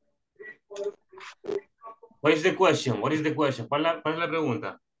 What is the question? What is the question? ¿Cuál es la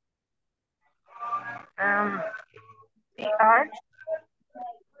pregunta? We are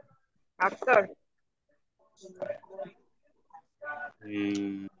actor.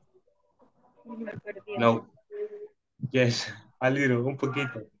 No. Yes, a little, un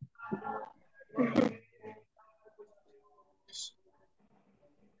poquito.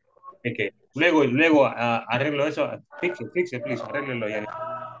 Ok. Luego arreglo eso. Fix it, please. Arréglelo ya.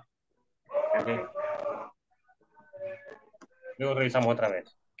 Okay. Luego revisamos otra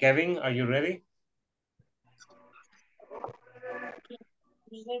vez. Kevin, are you ready?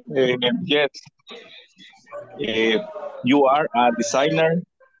 Yes. You are a designer.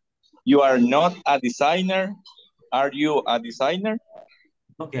 You are not a designer. Are you a designer?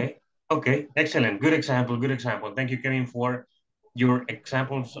 Okay. Okay. Excellent. Good example. Good example. Thank you, Kevin, for your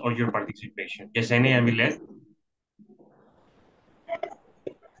examples or your participation. Yesenia and Milet.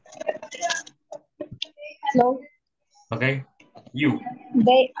 Hello. Okay. You.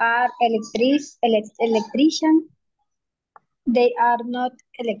 They are electrician. They are not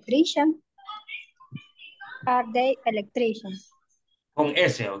electrician. Are they electricians? Con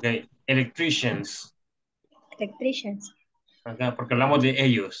S, ok. Electricians. Electricians. Acá, porque hablamos de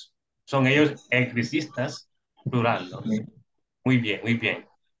ellos. Son ellos electricistas, plural, ¿no? Muy bien, muy bien.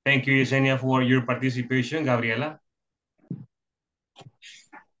 Thank you, Yesenia, for your participation. Gabriela.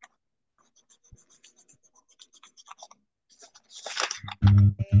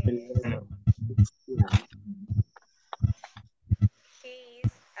 He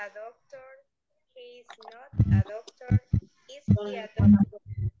is a doctor. He is not a doctor. Is he a doctor?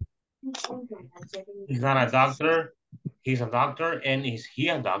 He's not a doctor. He's a doctor. And is he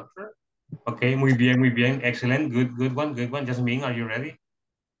a doctor? Okay, muy bien, muy bien. Excellent. Good one, good one. Jasmine, are you ready?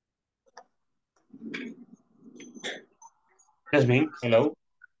 Jasmine, hello.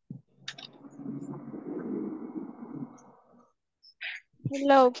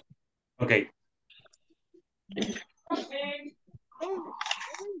 Hello. Okay.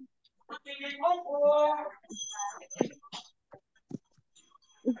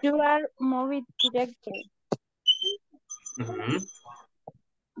 You are movie director. Mm-hmm.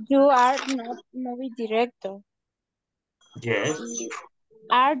 You are not movie director. Yes.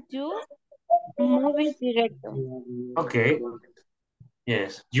 Are you movie director? Okay.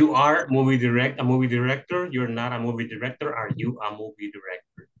 Yes. You are a movie director. You're not a movie director. Are you a movie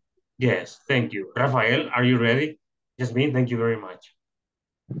director? Yes. Thank you. Rafael, are you ready? Jasmine, thank you very much.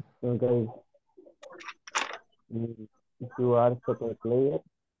 Okay. You are soccer player.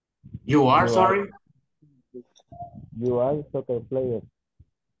 You are, sorry? You are soccer player.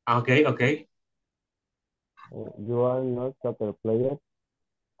 Okay, okay. You are not soccer player.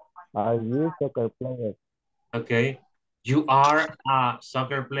 Are you soccer player? Okay. You are a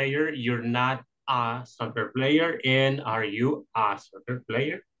soccer player. You're not a soccer player. And are you a soccer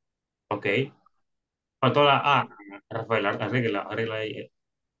player? Okay. Faltó la A. Rafael, arregla ahí,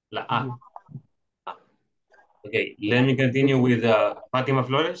 la A. Okay, let me continue with Fatima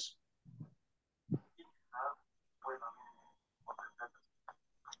Flores.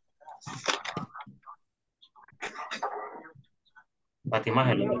 Fatima,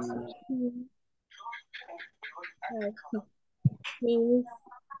 hello. He is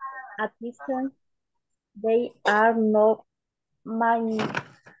a teacher. They are not my.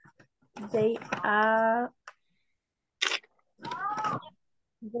 They are.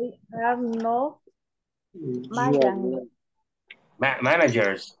 They are not my.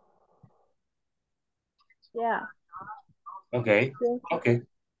 Managers. Yeah. Okay, okay.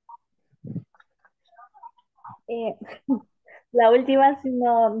 La última sí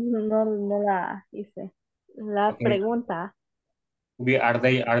no la hice. La Okay. pregunta. Are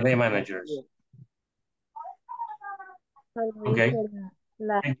they managers? Solo Okay. hice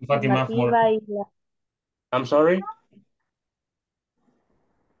la Thank you, Fatima, afirmativa y la. I'm sorry?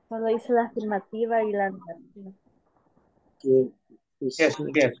 Solo hice la afirmativa y la negativa. Yes,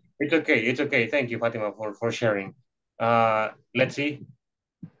 yes. It's okay. It's okay. Thank you, Fatima, for sharing. Let's see.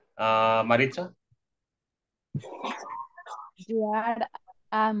 Maritza? You are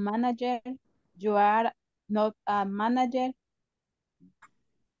a manager. You are not a manager.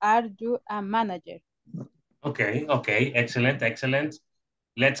 Are you a manager? Okay, okay. Excellent, excellent.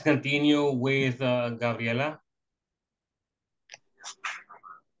 Let's continue with Gabriela.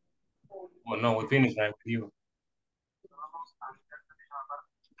 Oh, no, we finished right with you.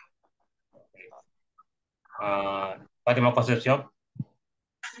 Fatima Concepción.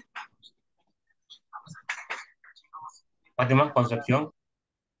 Fátima Concepción.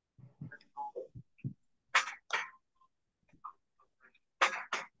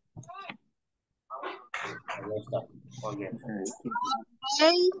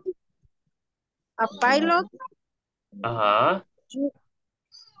 A pilot. Ajá.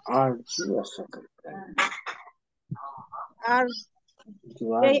 Are you a soccer player?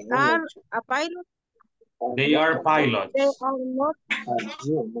 They are a pilot. They are They pilots. are not.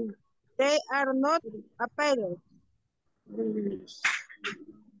 They are not a pilot.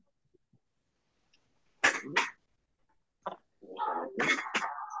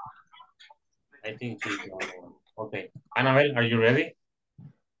 I think she's the other one. Okay. Annabelle, are you ready?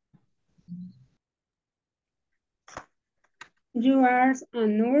 You are a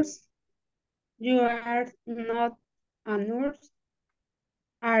nurse. You are not a nurse.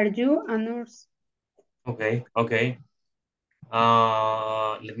 Are you a nurse? Okay, okay.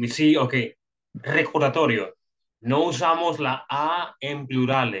 Let me see. Okay. Recordatorio. No usamos la A en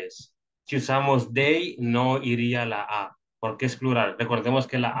plurales. Si usamos they, no iría la A, porque es plural. Recordemos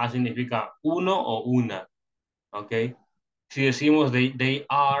que la A significa uno o una. Ok. Si decimos they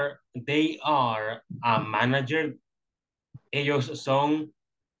are a manager, ellos son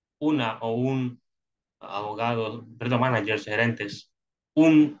una o un abogado, perdón, managers, gerentes.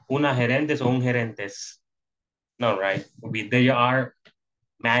 Una gerentes o un gerentes. No, right? They are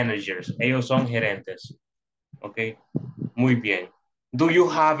managers. Ellos son gerentes. Ok. Muy bien. Do you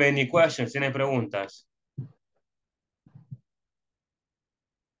have any questions? ¿Tiene preguntas?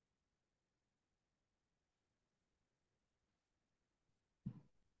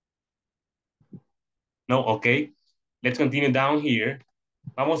 No, ok. Let's continue down here.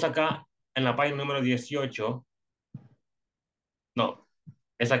 Vamos acá en la página número 18. No,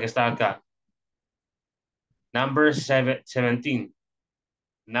 esa que está acá. Number 17.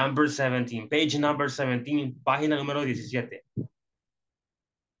 Number 17. Page number 17. Página número 17.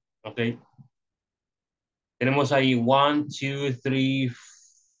 Ok. Tenemos ahí 1, 2, 3,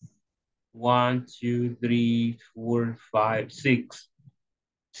 1, 2, 3, 4, 5, 6.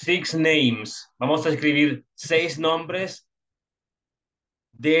 6 names. Vamos a escribir 6 nombres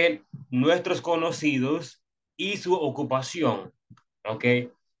de nuestros conocidos y su ocupación. ¿Ok?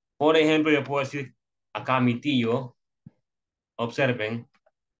 Por ejemplo, yo puedo decir acá mi tío. Observen.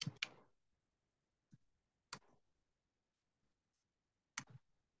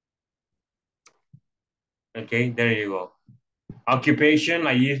 Okay, there you go. Occupation,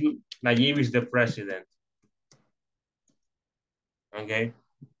 Nayib is the president. Okay.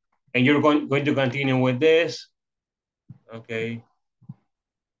 And you're going to continue with this. Okay.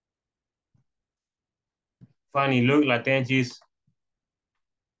 Funny look, Latenchi's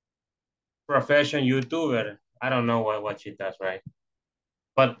profession YouTuber. I don't know what she does, right?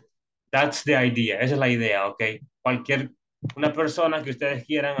 But that's the idea. Esa es la idea, okay? Una persona que ustedes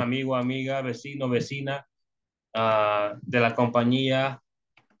quieran, amigo, amiga, vecino, vecina, de la compañía,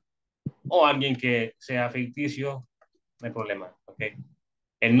 o alguien que sea ficticio, no hay problema, okay?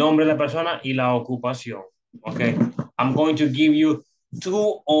 El nombre de la persona y la ocupación. Okay. I'm going to give you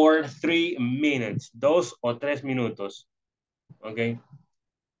 2 or 3 minutes. 2 o 3 minutos. Okay.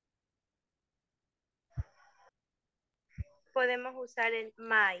 Podemos usar el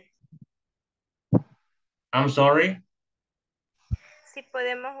my. I'm sorry. Si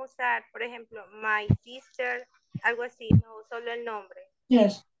podemos usar, por ejemplo, my sister, algo así, no solo el nombre.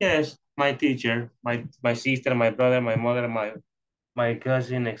 Yes. Yes. My teacher, my sister, my brother, my mother, my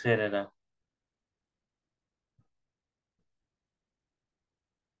cousin, etc.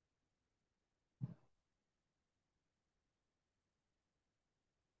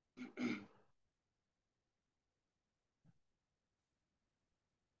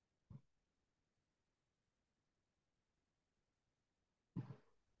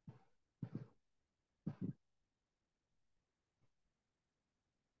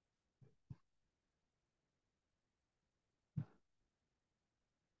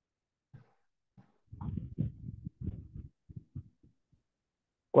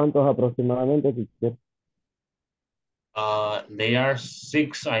 ¿Cuántos aproximadamente, teacher? They are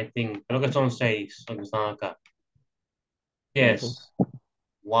 6, I think. Creo que son 6 los que están acá. Yes.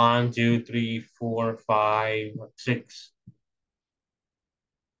 1, 2, 3, 4, 5, 6.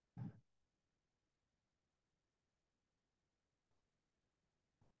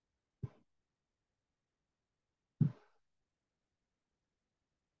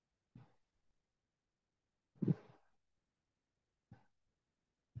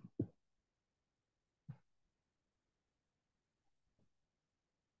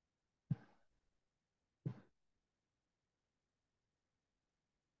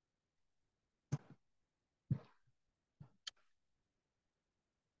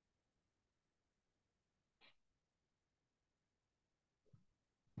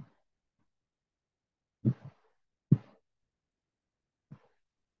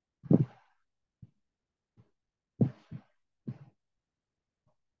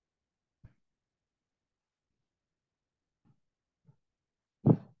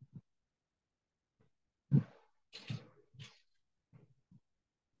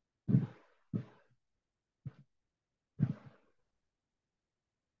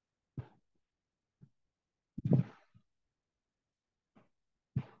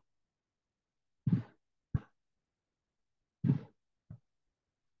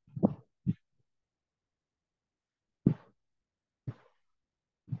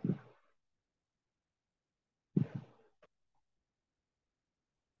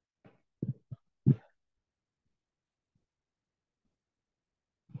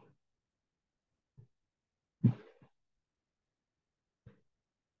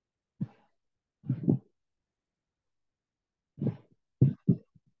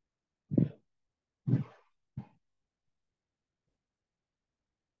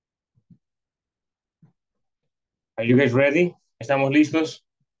 Are you guys ready? ¿Estamos listos?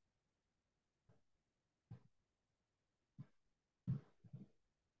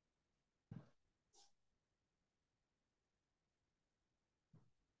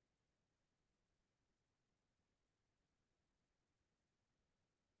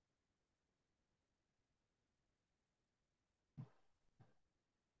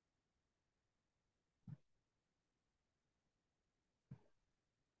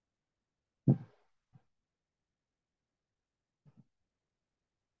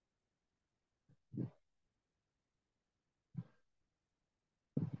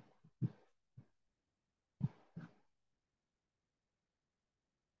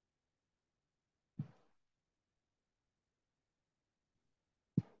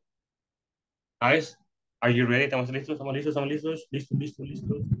 Guys, are you ready? ¿Estamos listos? ¿Estamos listos? ¿Estamos listos? Listos, listos,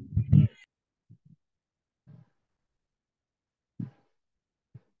 listos.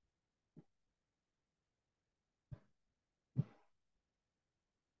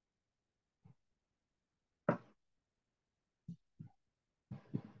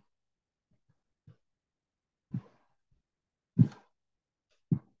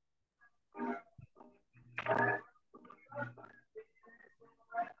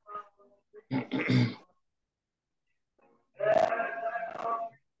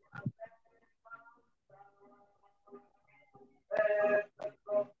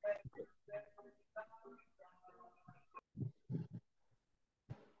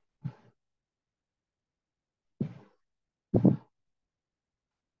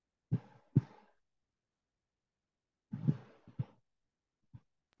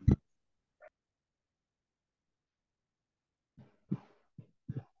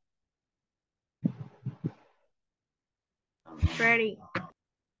 Ready.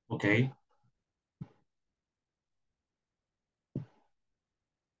 Ok.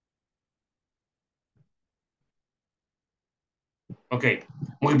 Ok,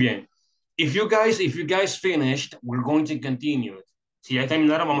 muy bien. If you guys finished, we're going to continue. Si ya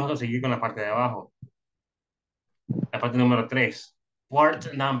terminaron, vamos a seguir con la parte de abajo. La parte número 3.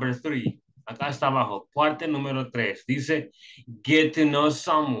 Part number 3. Acá está abajo. Parte número 3. Dice, get to know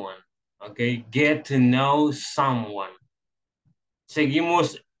someone. Ok, get to know someone.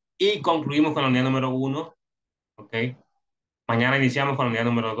 Seguimos y concluimos con la unidad número 1. Ok. Mañana iniciamos con la unidad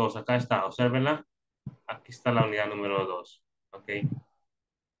número 2. Acá está, obsérvenla. Aquí está la unidad número 2. Ok.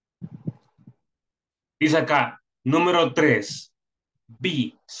 Dice acá, número 3.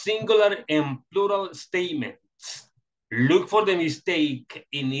 B. Singular and plural statements. Look for the mistake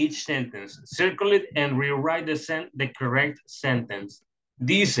in each sentence. Circle it and rewrite the correct sentence.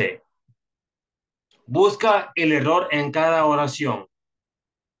 Dice, busca el error en cada oración.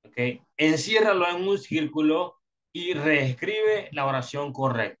 ¿Okay? Enciérralo en un círculo y reescribe la oración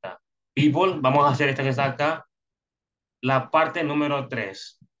correcta. People, vamos a hacer esta que está acá. La parte número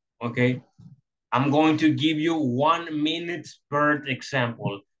 3. ¿Ok? I'm going to give you 1 minute per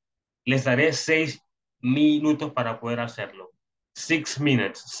example. Les daré 6 minutos para poder hacerlo. 6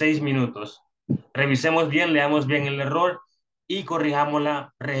 minutes, 6 minutos. Revisemos bien, leamos bien el error y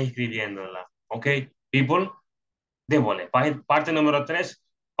corrijámosla reescribiéndola. ¿Ok? People, démosle. Parte número 3,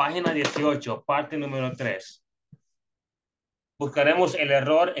 página 18, parte número 3. Buscaremos el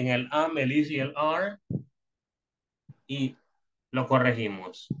error en el am, el is y el are y lo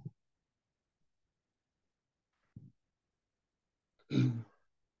corregimos.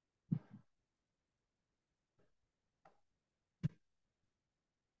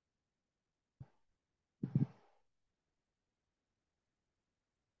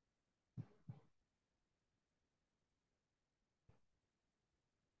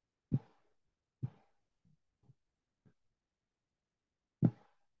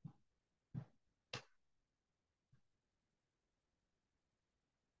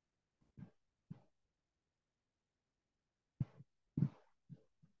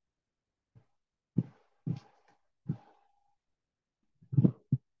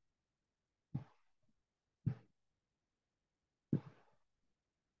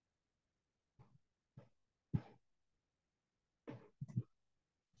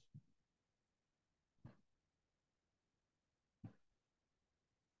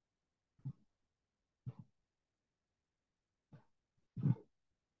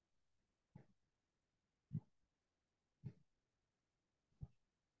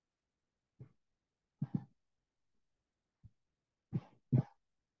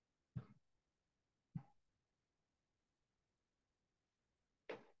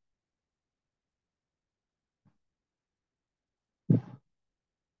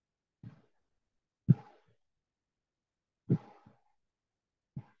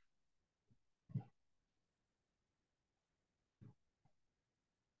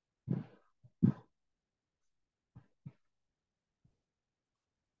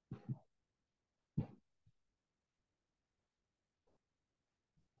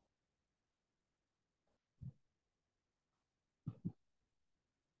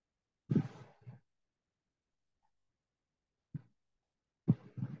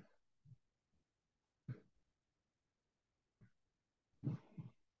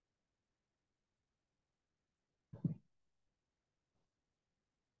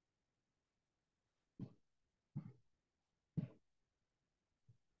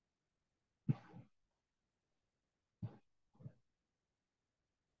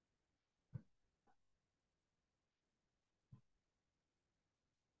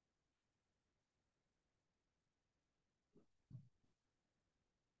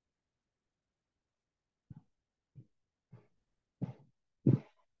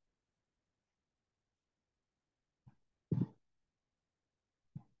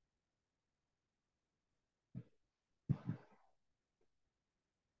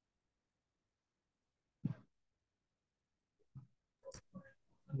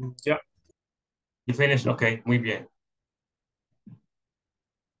 Ya. You finished? Ok, muy bien.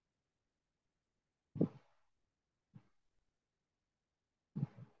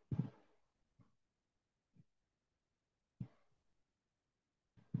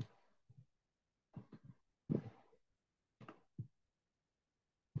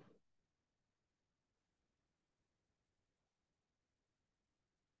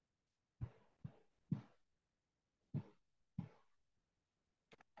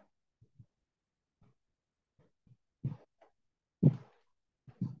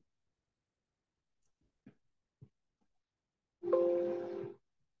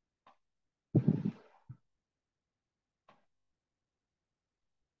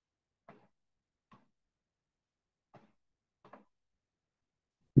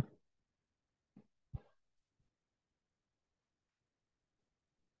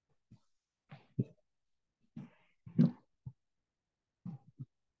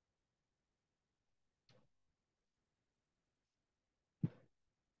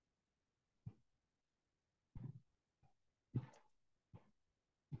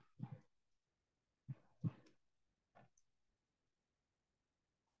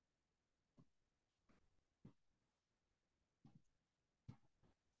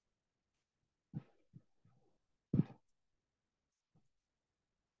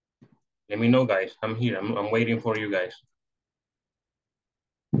 Let me know, guys. I'm here. I'm waiting for you guys.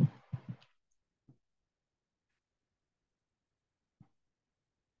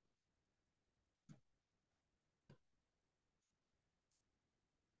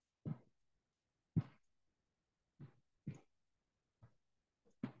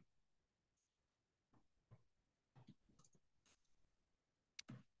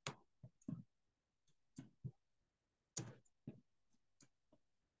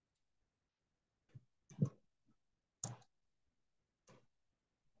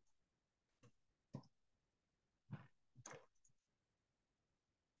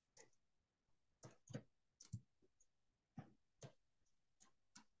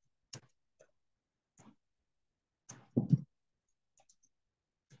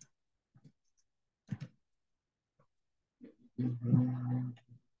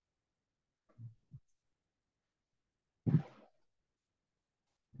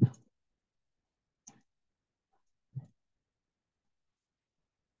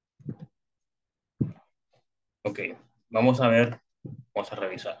 Ok, vamos a ver, vamos a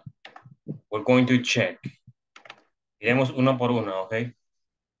revisar. We're going to check. Iremos uno por uno, ok?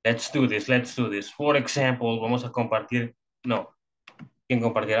 Let's do this, let's do this. For example, vamos a compartir, no, quien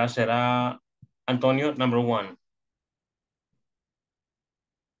compartirá será Antonio, number one.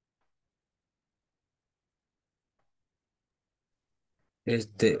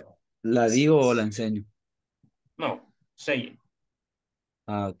 ¿La digo o la enseño? No, say it.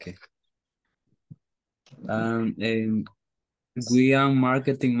 Ah, ok. We are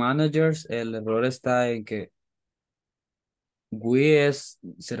marketing managers. El error está en que we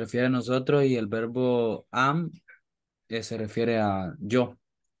se refiere a nosotros y el verbo am se refiere a yo.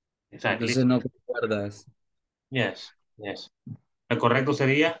 Exactly. Entonces no recuerdas. Yes, yes. ¿El correcto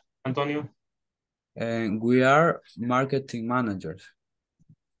sería, Antonio? We are marketing managers.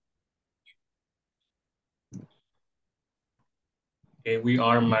 Okay, we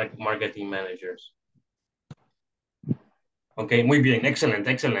are marketing managers. Okay, muy bien, excellent,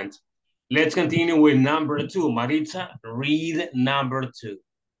 excellent. Let's continue with number two. Maritza, read number two.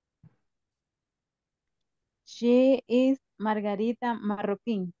 She is Margarita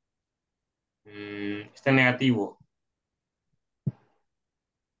Marroquín. Está negativo.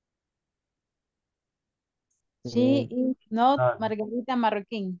 She is not Margarita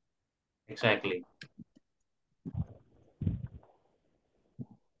Marroquín. Exactly.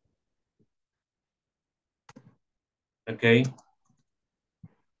 Okay.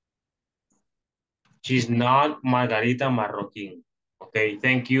 She's not Margarita Marroquín. Okay,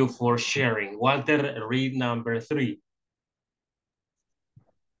 thank you for sharing. Walter, read number three.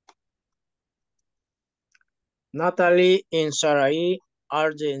 Natalie and Sarai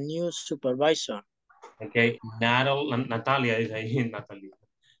are the new supervisor. Okay, Natalia is ahí, Natalia.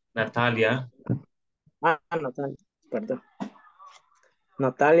 Natalia. Natalia, perdón.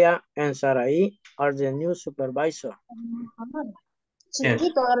 Natalia and Sarai are the new supervisor. Yes.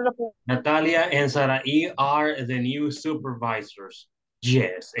 Natalia and Sarai are the new supervisors.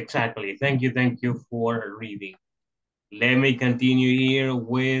 Yes, exactly. Thank you for reading. Let me continue here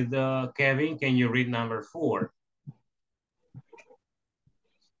with Kevin. Can you read number four?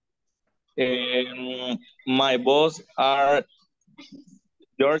 My boss are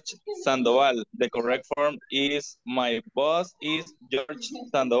George Sandoval. The correct form is my boss is George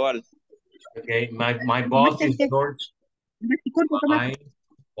Sandoval. Okay, my boss is George. My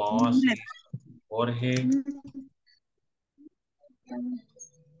boss is Jorge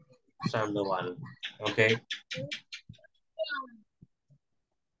Sandoval. Okay.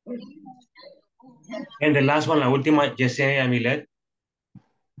 And the last one, la última, Yesenia Milet.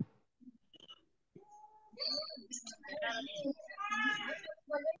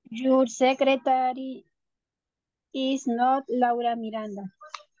 Your secretary is not Laura Miranda.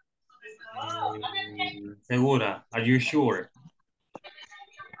 Segura, are you sure?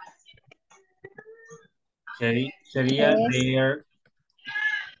 Sería Yes.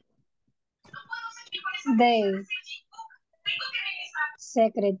 The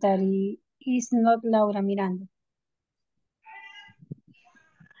secretary is not Laura Miranda.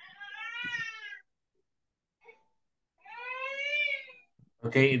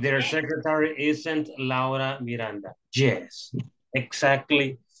 Okay, their secretary isn't Laura Miranda. Yes,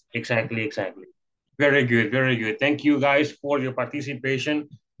 exactly. Very good, very good. Thank you guys for your participation.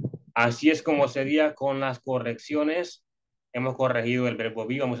 Así es como sería con las correcciones. Hemos corregido el verbo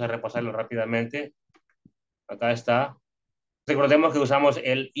be. Vamos a repasarlo rápidamente. Acá está. Recordemos que usamos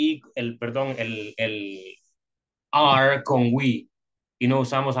el are con we y no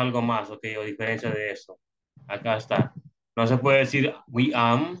usamos algo más, ok, o diferencia de eso. Acá está. No se puede decir we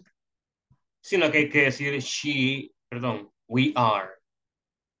am, sino que hay que decir we are.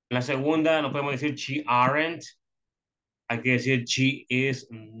 En la segunda no podemos decir she aren't, hay que decir she is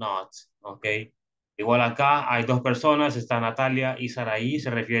not, ok. Igual acá hay dos personas, está Natalia y Saraí, se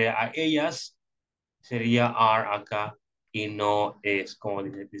refiere a ellas, sería are acá y no es, como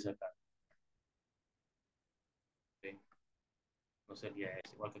dice acá. Okay. No sería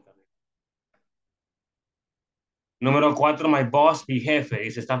es, igual que acá. Número 4, my boss, mi jefe,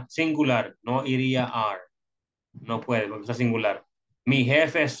 dice está singular, no iría are. No puede, porque está singular. Mi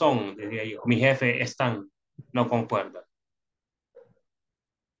jefe son, diría yo. Mi jefe están, no concuerda.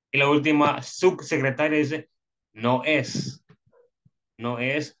 Y la última, subsecretaria dice, no es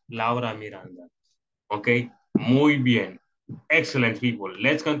Laura Miranda. Ok, muy bien. Excellent, people.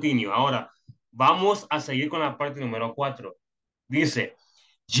 Let's continue. Ahora, vamos a seguir con la parte número 4. Dice,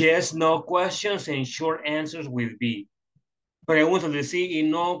 yes, no questions and short answers with be. Preguntas de sí y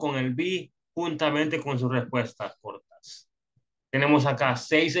no con el be, juntamente con sus respuestas cortas. Tenemos acá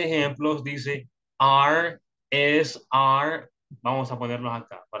 6 ejemplos. Dice, are, es, are. Vamos a ponerlos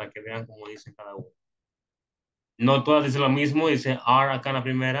acá para que vean cómo dice cada uno. No todas dicen lo mismo. Dice are acá en la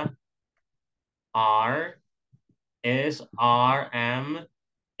primera. Are, es, are, am,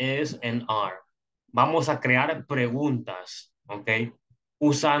 is, and are. Vamos a crear preguntas, ¿ok?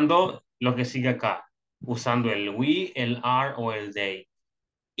 Usando lo que sigue acá. Usando el we, el are o el they.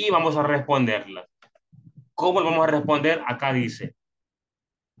 Y vamos a responderla. ¿Cómo lo vamos a responder? Acá dice.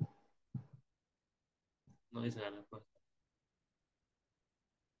 No dice la respuesta.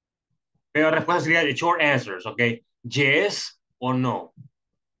 Pero la respuesta sería de short answers, ¿ok? Yes or no.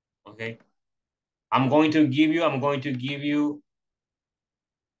 ¿Ok? I'm going to give you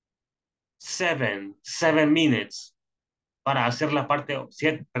 7 minutes para hacer la parte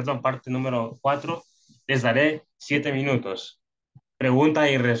número 4. Les daré 7 minutos. Pregunta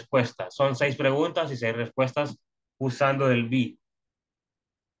y respuesta. Son 6 preguntas y 6 respuestas usando el be.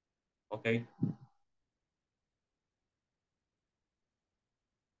 ¿Ok?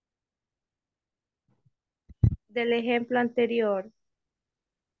 Del ejemplo anterior.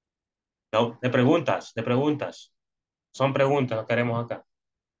 No, de preguntas. Son preguntas que queremos acá.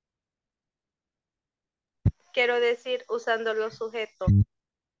 Quiero decir usando los sujetos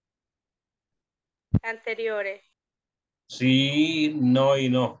anteriores. Sí, no y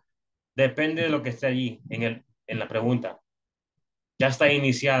no. Depende de lo que esté allí en la pregunta. Ya está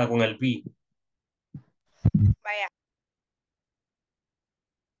iniciada con el be. Vaya.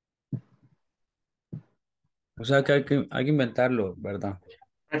 O sea que hay que inventarlo, ¿verdad?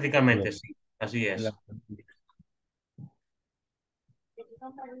 Prácticamente sí, así es.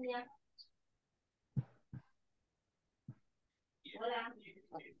 Hola.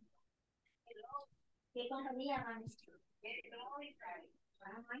 ¿Qué compañía, man?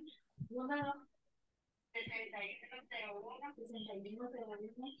 Número 6101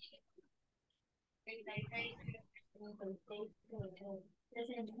 6101 36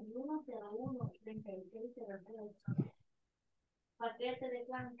 6101 36 paquete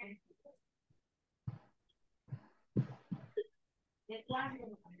de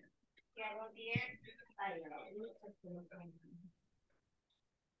cuánto que hago 10 ahí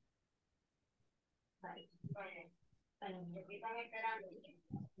vale. ¿Qué están esperando?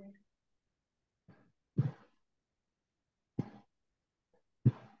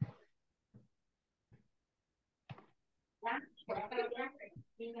 ¿Ya?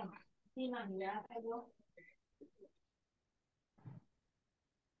 Sí, no. Sí, mami, ya pegó.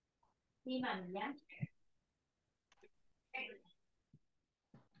 Sí, mami, ya.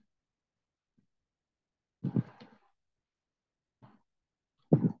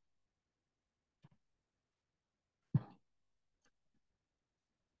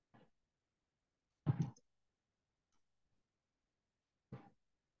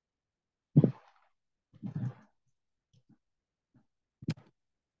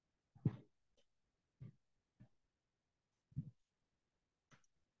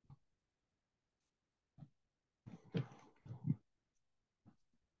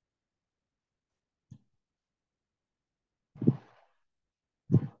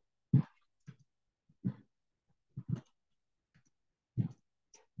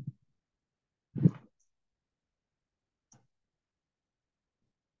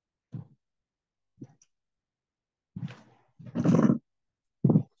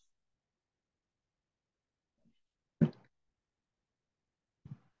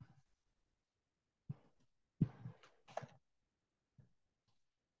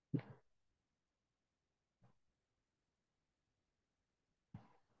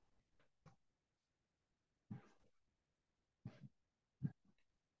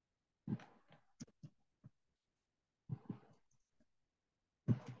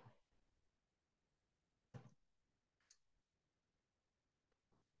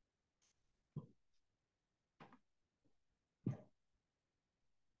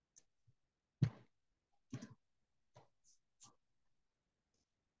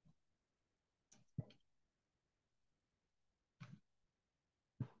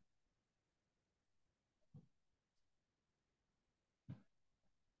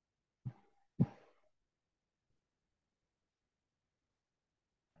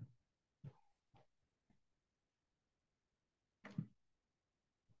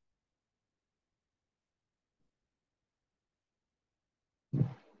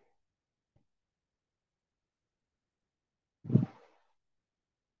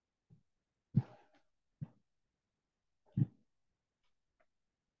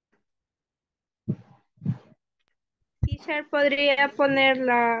 Teacher, ¿podría poner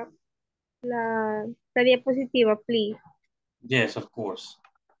la diapositiva, please? Yes, of course.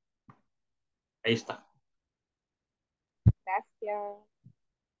 Ahí está. Gracias.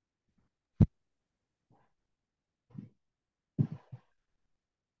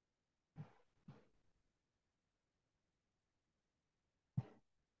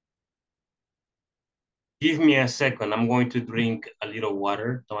 Give me a second. I'm going to drink a little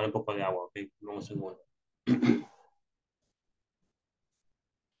water. Tomar un poco de agua, ok? Un segundo.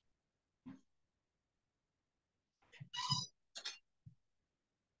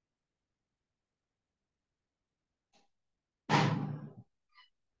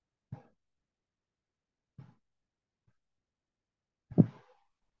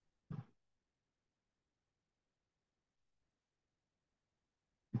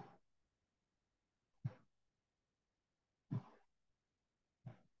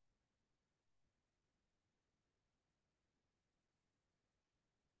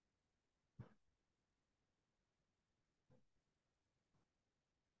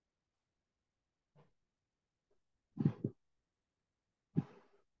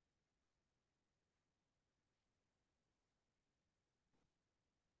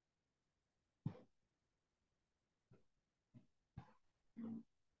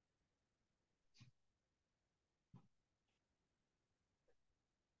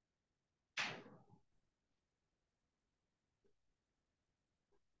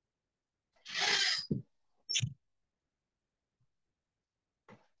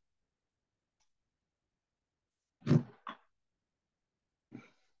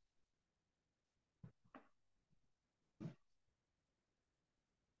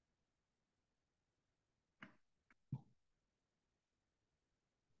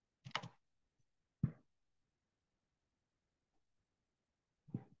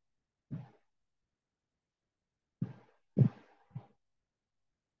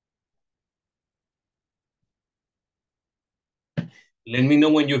 Let me know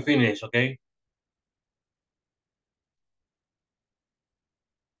when you finish, okay?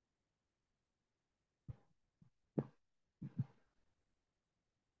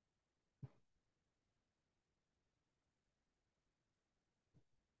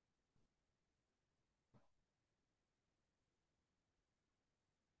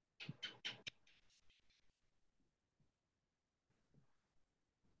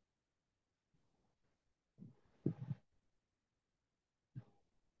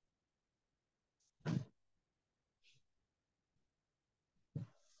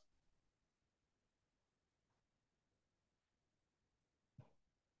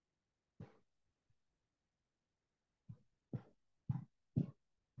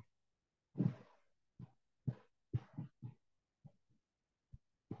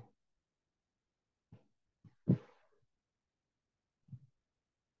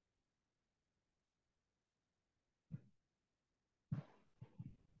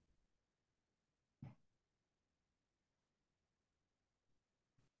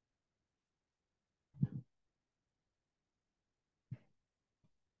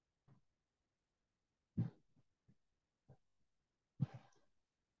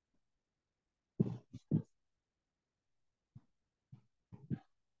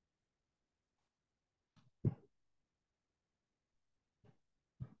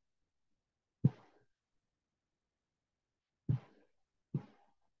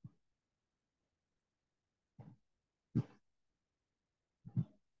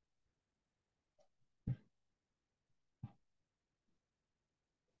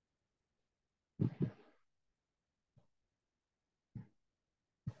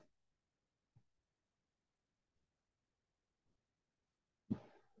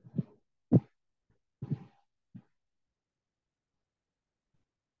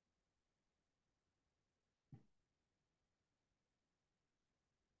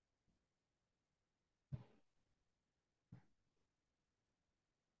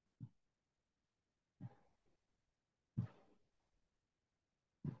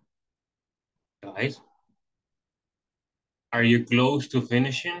 right? Are you close to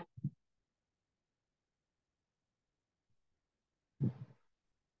finishing?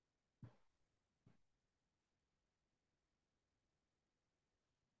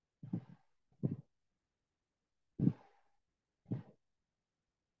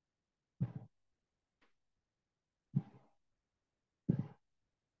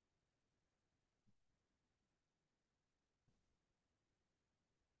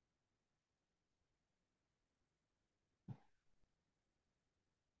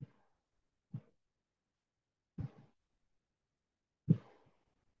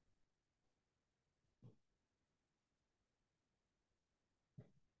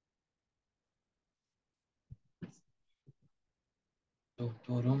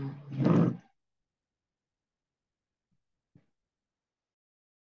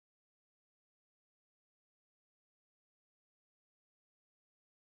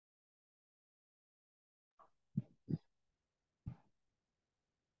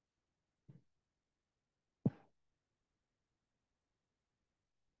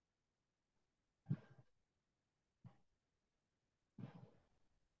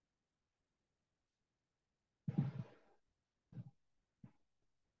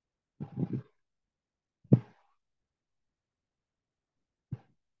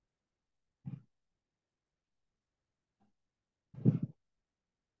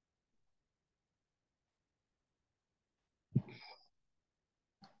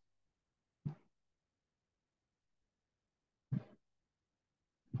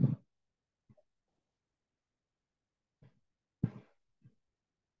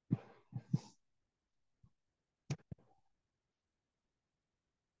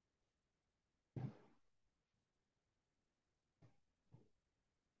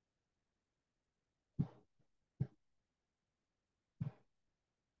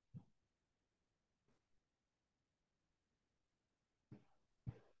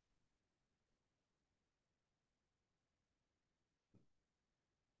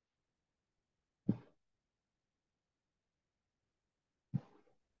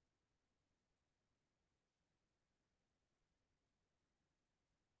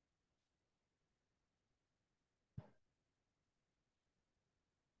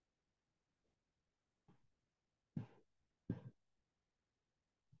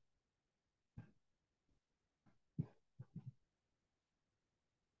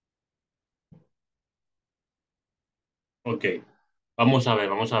 Ok, vamos a ver,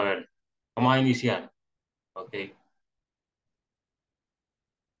 vamos a ver. Vamos a iniciar. Ok.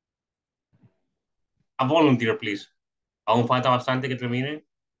 A volunteer, please. Aún falta bastante que termine.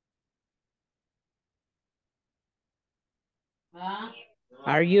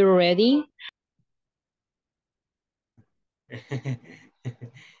 Are you ready?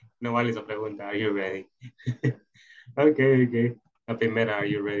 No vale esa pregunta. Are you ready? Okay, okay. La primera, are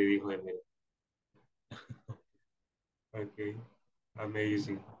you ready? Dijo Emily. Okay.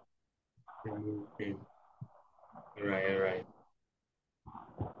 Amazing. Okay. All right, all right.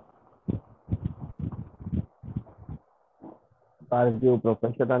 Are you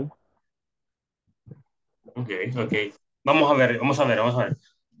professional? Okay, okay. Vamos a ver, vamos a ver, vamos a ver.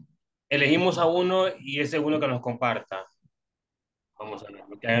 Elegimos a uno y ese uno que nos comparta. Vamos a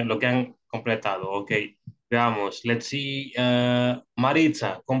ver lo que han completado. Ok, veamos. Let's see.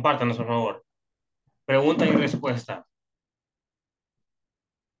 Maritza, compártanos, por favor. Pregunta y respuesta.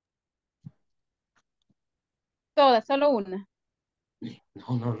 Todas, solo una.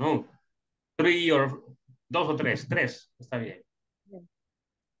 No, no, no. Dos o tres. Tres. Está bien.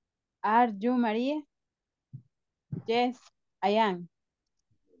 Are you Maria? Yes, I am.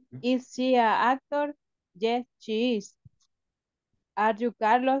 Is she an actor? Yes, she is. Are you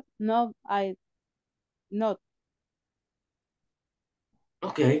Carlos? No, I not.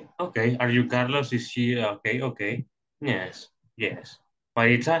 Okay, okay. Are you Carlos? Is she okay? Okay. Yes, yes.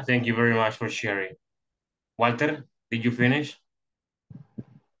 Maritza, thank you very much for sharing. Walter, did you finish?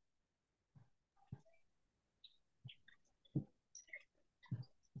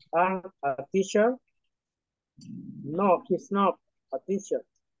 I'm a teacher. No, he's not a teacher.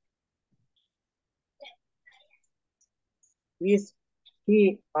 Is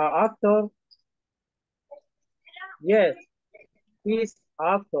he an actor? Yes, he's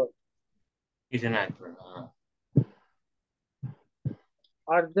actor. He's an actor.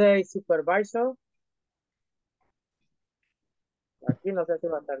 Are they supervisor? Aquí no sé si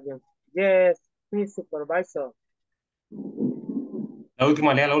va a estar bien. Yes, he's supervisor. La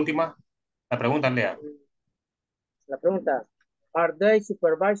última, lea la última. La pregunta, lea. La pregunta, are they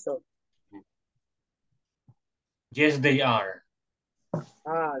supervisor? Yes, they are.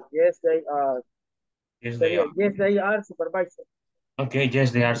 Yes, they are. Yes, they are. Yes, they are supervisors. Okay,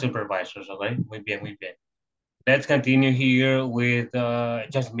 yes, they are supervisors. Okay, muy bien, muy bien. Let's continue here with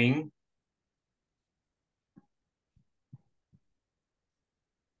Jasmine.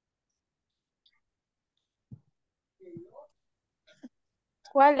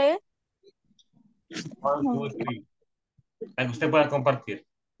 ¿Cuál es? 1, 2, 3. La que usted pueda compartir.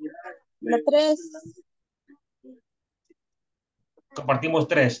 La 3. Compartimos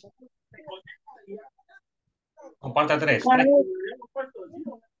 3. Comparta 3.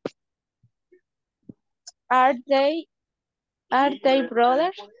 Are they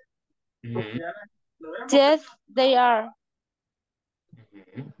brothers? Yes, they are.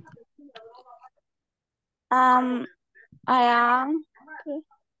 I am.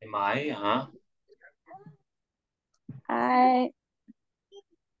 Am I? I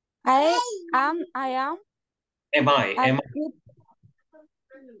am. Am I? Am I?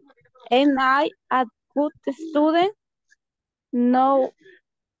 Am I a good student? No,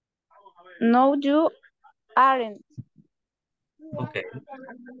 you aren't. Okay.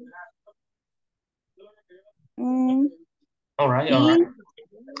 All right, all right.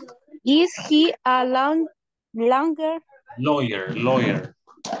 Is he a longer Lawyer. lawyer?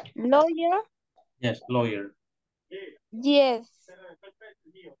 Yes, lawyer. Yes,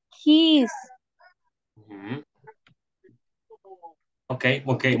 he is. Okay,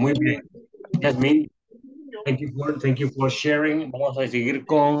 muy bien. Jasmine, thank you for sharing. Vamos a seguir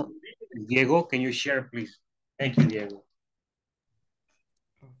con Diego. Can you share, please? Thank you, Diego.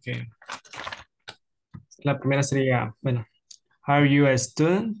 Okay. La primera sería, bueno, are you a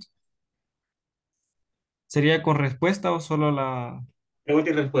student? ¿Sería con respuesta o solo la...?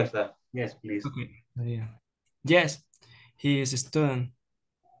 Pregunta y respuesta. Yes, please. Okay. Yes, he is a student.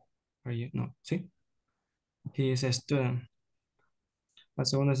 Are you? No, ¿sí? He is a student. La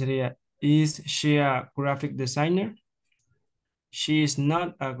segunda sería, is she a graphic designer? She is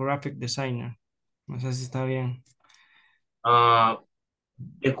not a graphic designer. No sé si está bien.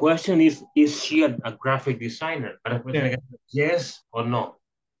 The question is she a graphic designer? Yes or no?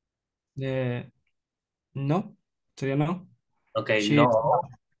 No, sería no. Okay, She no. is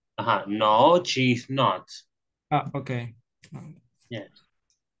not. No, she's not. Okay. Yes,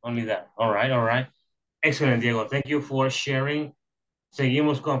 only that. All right. Excellent, Diego. Thank you for sharing.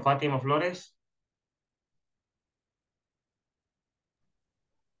 Seguimos con Fátima Flores.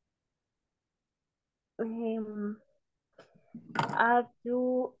 Are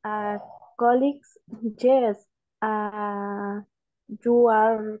you colleagues? Yes, you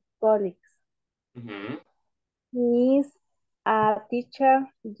are colleagues. He is a teacher.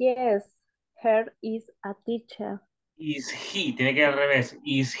 Yes, her is a teacher. Is he? Tiene que ir al revés.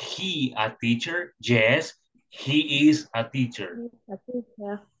 Is he a teacher? Yes, he is a teacher. He is a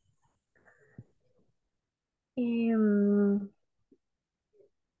teacher.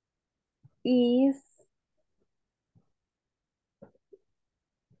 Is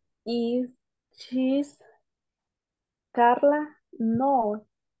she's Carla? No,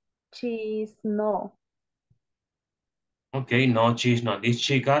 she's no. Okay, no, she's not. Is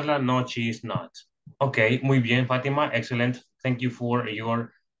she Carla? No, she is not. Okay, muy bien, Fátima. Excellent. Thank you for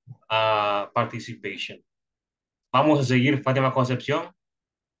your participation. Vamos a seguir, Fátima Concepción.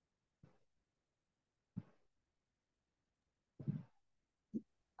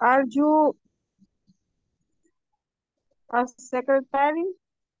 Are you a secretary?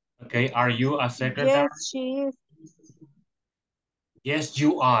 Okay, are you a secretary? Yes, she is. Yes,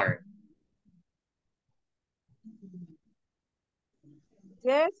 you are.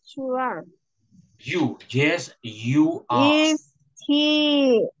 Yes, you are. You, yes, you are. Is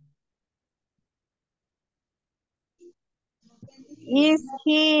he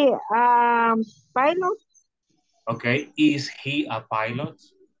pilot? Okay, is he a pilot?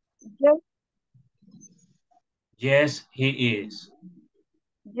 Yes. Yes, he is.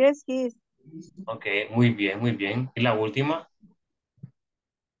 Yes, he is. Okay, muy bien, muy bien. ¿Y la última?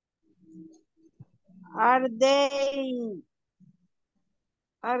 Are they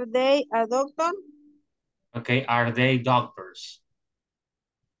a doctor? Okay, are they doctors?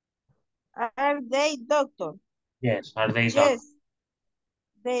 Are they doctor? Yes, are they Yes. doctors?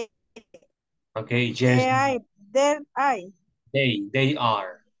 They Okay, yes. They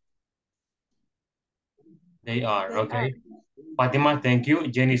are. They are, okay. Fatima, thank you.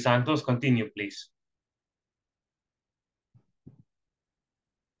 Jenny Santos, continue, please.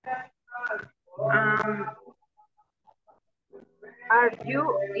 Are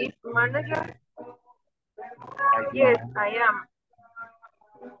you its manager? Yes, I am.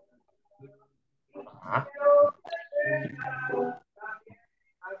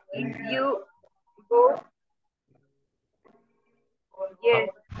 If you both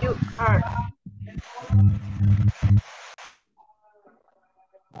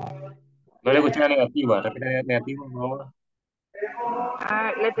No le escuché la negativa. Repite la negativa, por favor.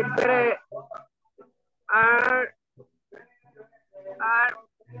 La tercera are, are,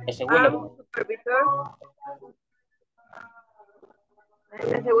 La segunda, am, supervisor.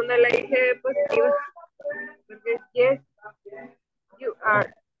 La segunda la dije positiva. Porque es yes, you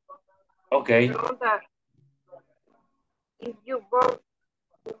are. ok. Pregunta, if you both.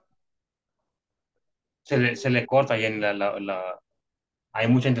 Se le corta y en hay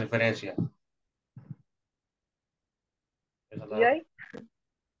mucha interferencia. ¿Y hoy?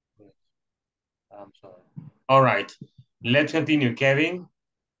 I'm sorry. All right. Let's continue. Kevin,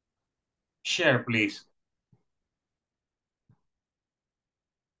 share, please.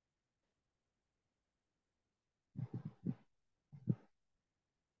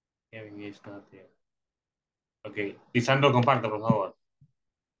 Kevin is not there. Ok. Lisandro, comparte, por favor.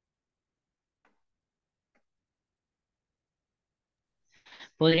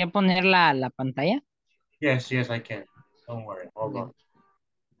 ¿Podría poner la pantalla? Yes, yes, I can. Don't worry. Hold on.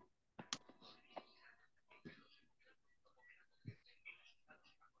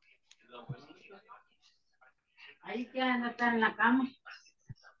 Ahí que no está en la cama.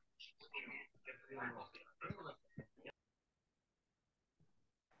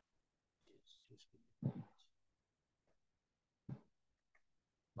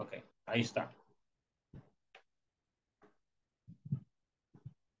 Ok, ahí está.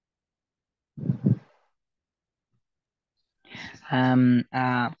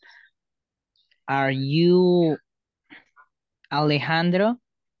 Are you Alejandro?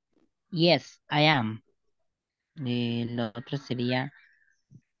 Yes, I am. Lo otro sería,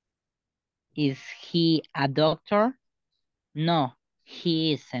 is he a doctor? No,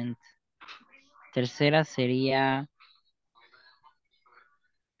 he isn't. Tercera sería,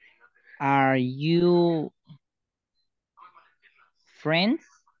 are you friends?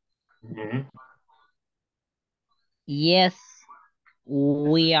 Yes,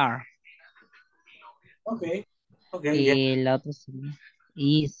 we are. Ok, ok, yeah. La otra sería,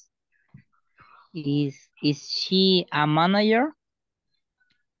 is she a manager?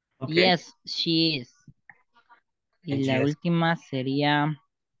 Okay. Yes, she is. Y la Yes. última sería,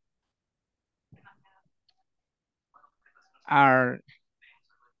 are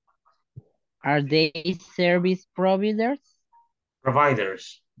they service providers?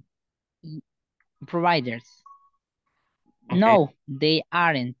 Providers. Providers. Okay. No, they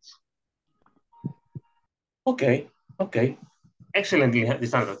aren't. Okay, okay. Excellent,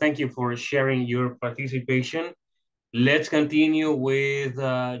 Lisandro. Thank you for sharing your participation. Let's continue with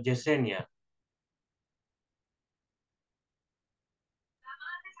Yesenia.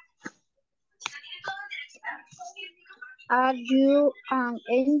 Are you an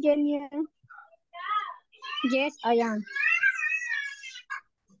engineer? Yes, I am.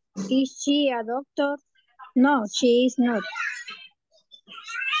 Is she a doctor? No, she is not.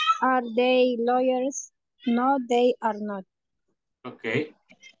 Are they lawyers? No, they are not. Okay.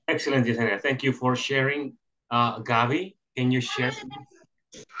 Excellent, Yesenia. Thank you for sharing. Gaby, can you share?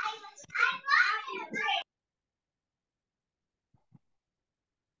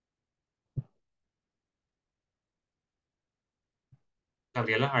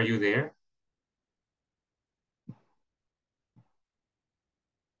 Gabriela, are you there?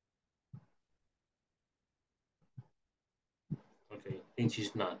 Okay, I think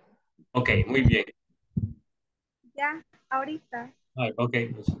she's not. Okay, muy bien. Ya, ahorita. Right,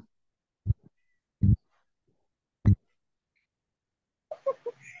 okay.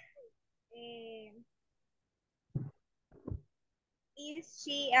 Eh, is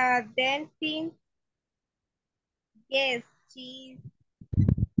she a dancing? Yes, she is.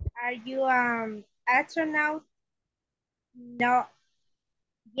 Are you astronaut? No.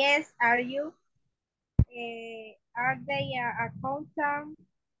 Yes, are you? Are they a accountant?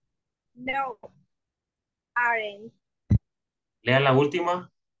 No, aren't. Lea la última.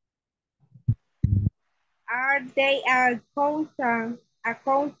 Are they a accountant?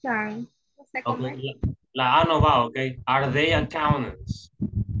 Accountant. No sé cómo es. Okay. La A no va, okay. Are they accountants?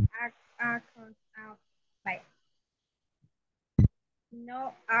 Accountant. Vaya.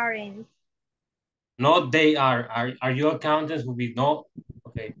 No, aren't. No, they are. Are you accountants? Would be no.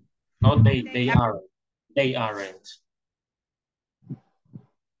 Okay. No, they aren't. They aren't.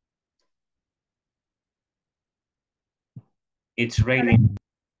 It's raining.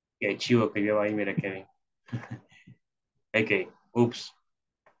 Qué chivo que lleva ahí, mira, Kevin. Ok, oops.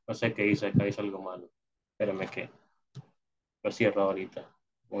 No sé qué hice, acá hice algo malo. Espérame que lo cierro ahorita.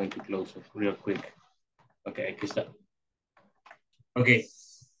 Going to close it real quick. Ok, aquí está. Ok,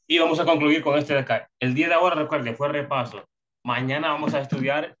 y vamos a concluir con este de acá. El día de ahora, recuerden, fue repaso. Mañana vamos a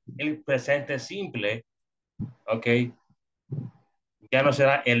estudiar el presente simple, ¿ok? Ya no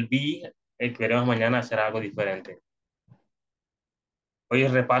será el be, el que veremos mañana será algo diferente. Hoy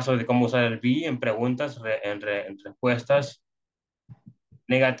es repaso de cómo usar el be en preguntas, en respuestas,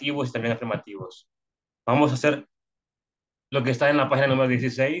 negativos y también afirmativos. Vamos a hacer lo que está en la página número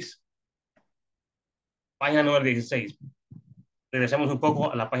 16. Página número 16. Regresemos un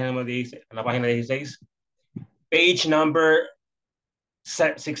poco a la página número 16, a la página 16. Page number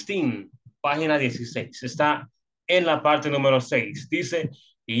 16. Página 16. Está en la parte número 6. Dice,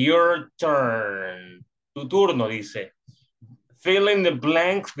 your turn. Tu turno, dice. Fill in the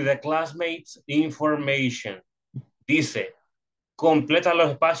blanks with the classmates' information. Dice, completa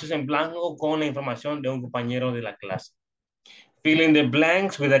los espacios en blanco con la información de un compañero de la clase. Fill in the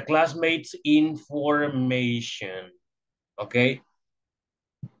blanks with the classmates' information. ¿Ok?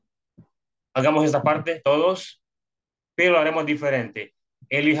 Hagamos esta parte todos, pero lo haremos diferente.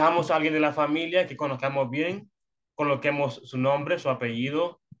 Elijamos a alguien de la familia que conozcamos bien, coloquemos su nombre, su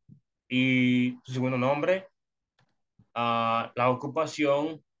apellido y su segundo nombre, la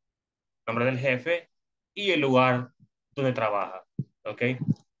ocupación, nombre del jefe y el lugar donde trabaja. ¿Ok?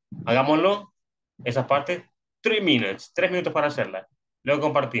 Hagámoslo, esa parte, 3 minutes, 3 minutos para hacerla. Luego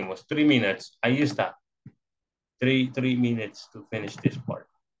compartimos, 3 minutes, ahí está. 3 minutes to finish this part.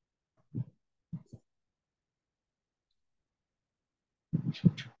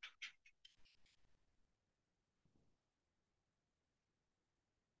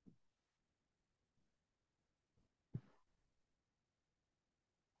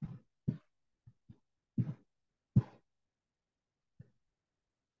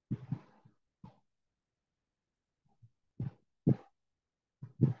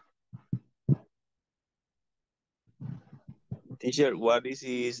 Teacher, what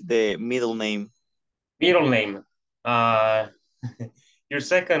is the middle name? Middle name, uh, your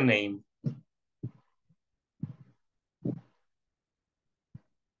second name.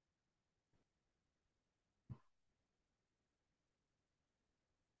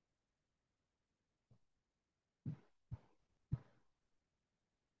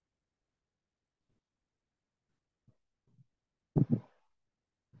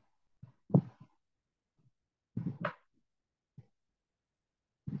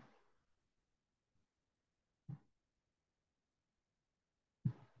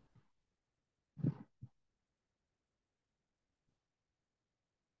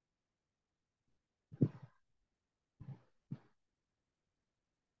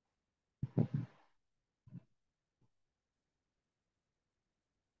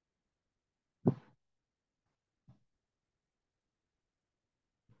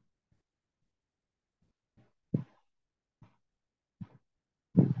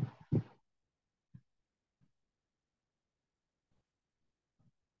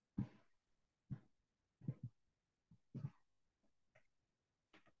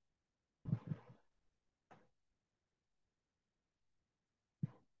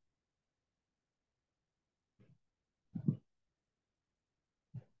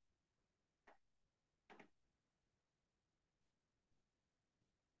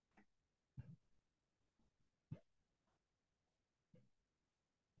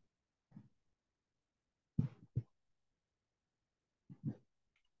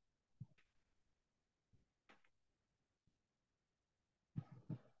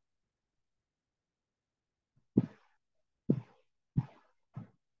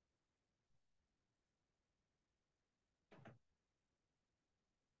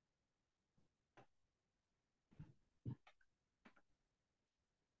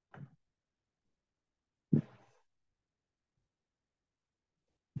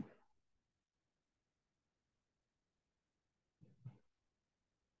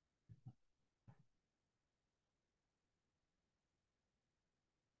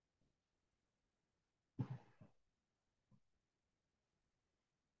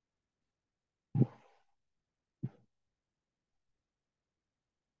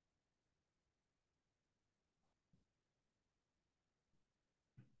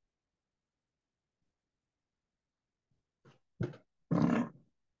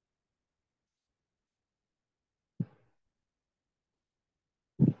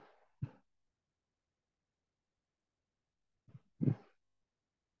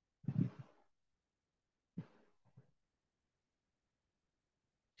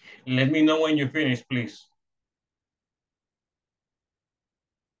 Let me know when you finish, please.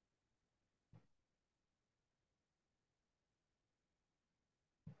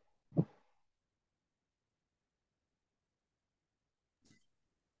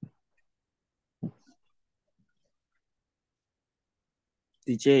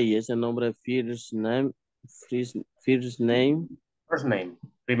 DJ, ¿y ese nombre first name? First name,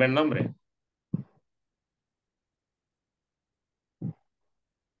 primer nombre.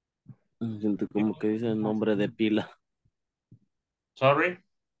 Siento como que dice nombre de pila. Sorry.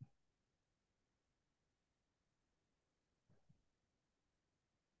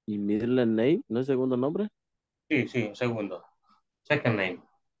 ¿Y middle name? ¿No es segundo nombre? Sí, sí, segundo. Second name.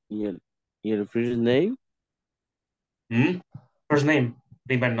 ¿Y el first name? First name,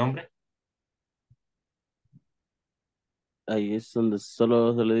 primer nombre. Ahí es donde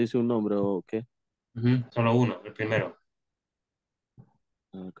solo se le dice un nombre o qué. Solo uno, el primero.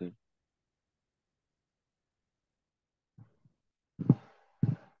 Ok.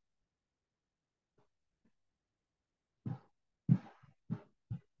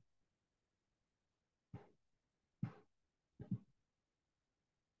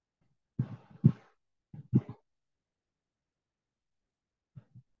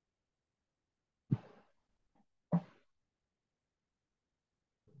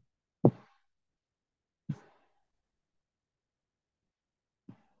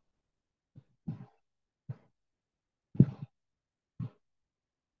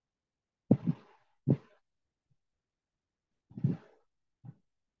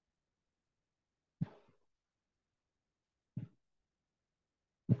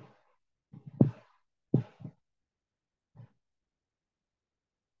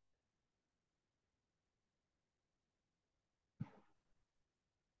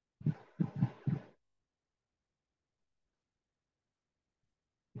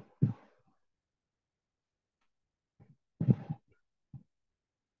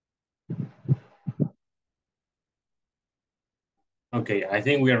 Ok, I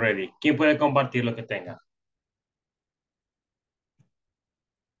think we are ready. ¿Quién puede compartir lo que tenga?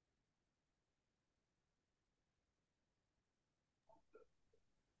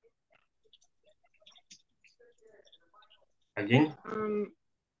 ¿Alguien?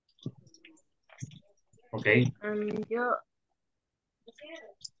 Ok. Yo,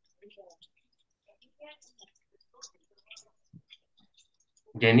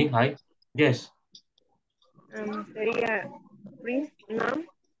 Jenny, hi. Yes. sería Prince, no,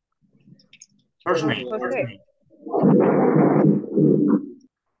 First name. First José. name.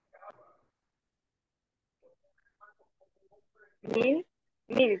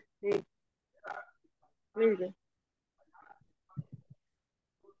 Mil, sí, Mil.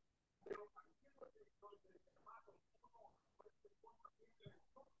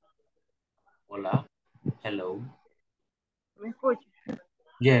 Hola. Hello. ¿Me escucha?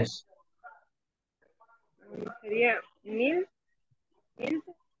 Yes. Sería Mil,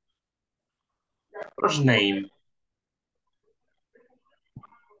 First name.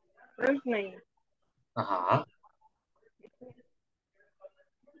 First name. Ajá.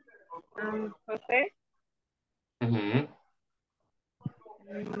 José. Ujú.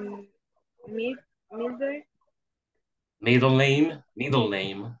 Mildred. Middle name. Middle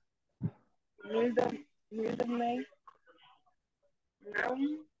name. Mildred name.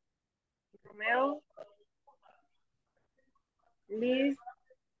 Naum. Romeo. Liz.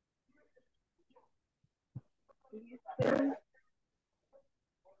 Liz.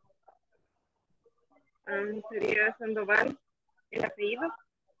 Sería Sandoval, el apellido.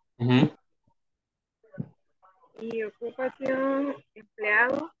 Ujú. Y ocupación,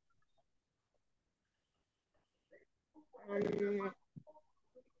 empleado.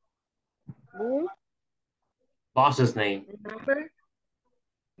 Bus, Boss's name. number,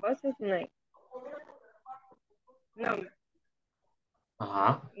 boss's name. Nombre.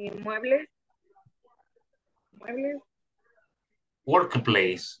 Ajá. Y muebles,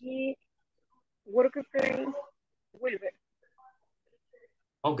 Workplace. y workplace, Wilber.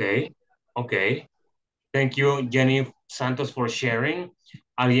 Okay. Okay. Thank you, Jenny Santos, for sharing.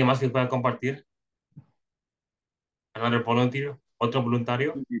 ¿Alguien más que pueda compartir? Another volunteer? ¿Otro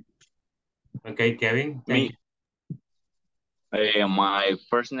voluntario? Okay, Kevin. Thank Me. My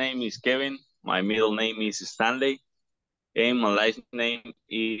first name is Kevin. My middle name is Stanley. And my last name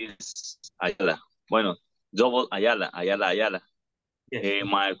is Ayala. Bueno, double Ayala. you. Yes.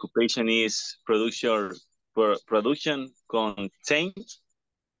 My occupation is production content.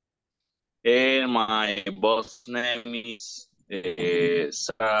 And my boss name is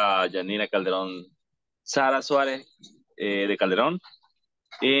Sara Yanira Calderón. Sara Suárez de Calderón.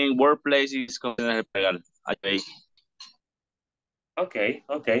 In workplace is considered legal. Okay,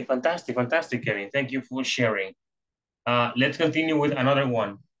 okay. Fantastic, fantastic, Kevin. Thank you for sharing. Let's continue with another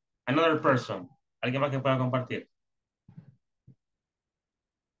one. Another person. ¿Alguien más que pueda compartir?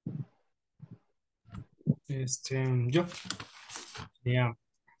 Yo. Yeah.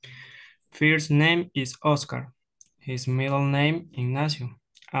 First name is Oscar. His middle name Ignacio.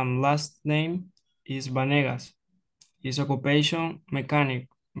 And last name is Vanegas. His occupation mechanic.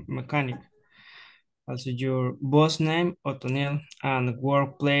 Also your boss name Otoniel and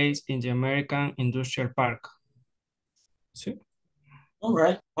workplace in the American Industrial Park. Sí. All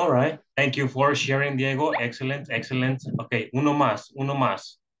right, all right. Thank you for sharing, Diego. Excellent, excellent. Okay, uno más.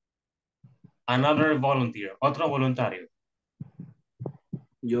 Another volunteer, otro voluntario.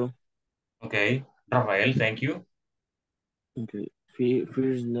 Yo. Okay, Rafael, thank you. Okay.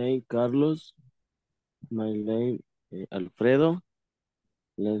 First name Carlos. My name Alfredo.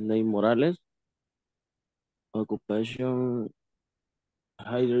 Last name Morales. Occupation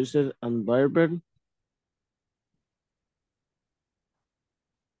hairdresser and barber.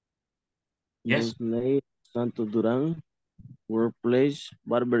 Yes. Last name Santos Duran. Workplace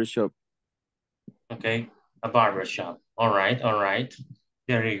barber shop. Okay, a barber shop. All right, all right.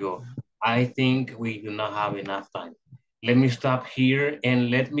 There you go. I think we do not have enough time. Let me stop here and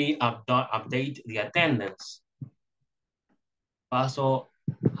let me update the attendance. Paso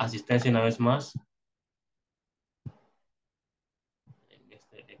asistencia una vez más. En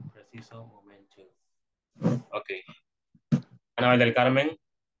este preciso momento. Ok. Anabel del Carmen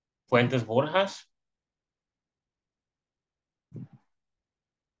Fuentes Borjas.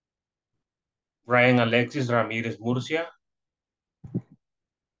 Ryan Alexis Ramírez Murcia.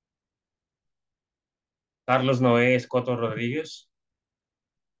 Carlos Noé Escoto Rodríguez.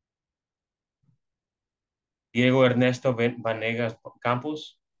 Diego Ernesto Vanegas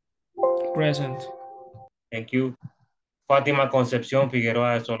Campos. Present. Thank you. Fátima Concepción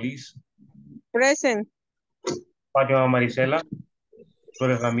Figueroa de Solís. Present. Fátima Marisela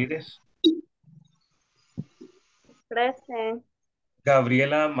Flores Ramírez. Present.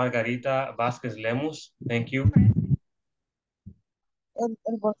 Gabriela Margarita Vázquez Lemus. Thank you.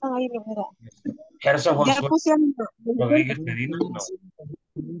 El botón ahí lo verá. Gerson Ya Josué pusieron. Rodríguez Medina. No.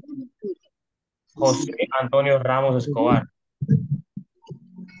 José Antonio Ramos Escobar.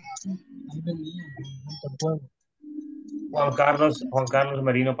 Juan Carlos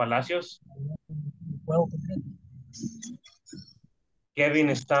Merino Palacios.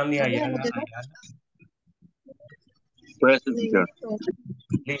 Kevin Stanley Ayala. Present, teacher.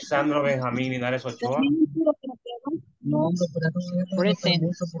 Lisandro Benjamín Linares Ochoa. Present.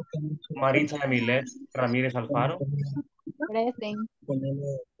 Maritza Emilet Ramírez Alfaro. Present.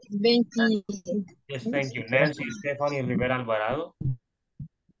 20. Yes, thank you. Nancy Stephanie Rivera Alvarado.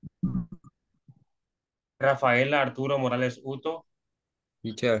 Rafaela Arturo Morales Uto.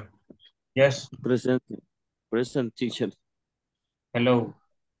 Teacher. Yes. Present teacher. Hello.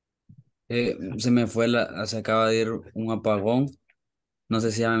 Se me fue se acaba de ir un apagón. No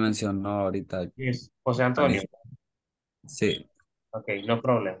sé si ya me mencionó ahorita. Yes. José Antonio. Sí. Okay, no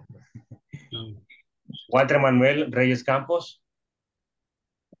problem. Walter Manuel Reyes Campos.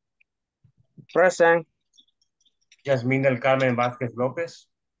 Present. Yasmín del Carmen Vázquez López.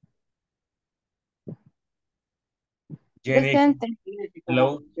 Jenny, Presente.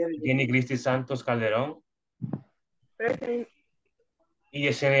 hello. Jenny Cristi Santos Calderón. Present. Y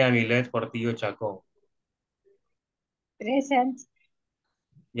Yesenia Milet Portillo Chacón. Present.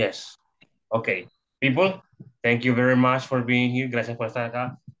 Yes. Okay. People, thank you very much for being here. Gracias por estar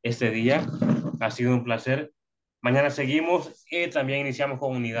acá este día. Ha sido un placer. Mañana seguimos y también iniciamos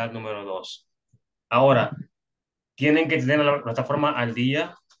con unidad número 2. Ahora, tienen que tener la plataforma al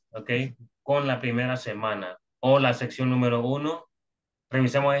día, ¿ok? Con la primera semana o la sección número 1.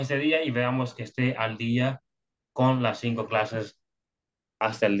 Revisemos este día y veamos que esté al día con las 5 clases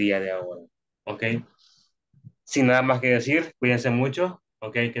hasta el día de ahora, ¿ok? Sin nada más que decir, cuídense mucho,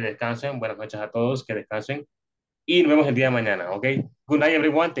 ¿ok? Que descansen. Buenas noches a todos, que descansen. Y nos vemos el día de mañana, ¿ok? Good night,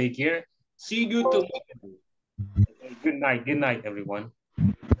 everyone. Take care. See you tomorrow. Good night, everyone.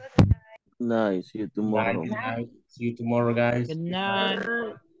 Nice. See you tomorrow. Good night. See you tomorrow, guys. Good night.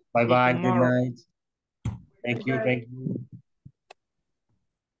 Bye-bye. See you Good tomorrow. night. Thank you.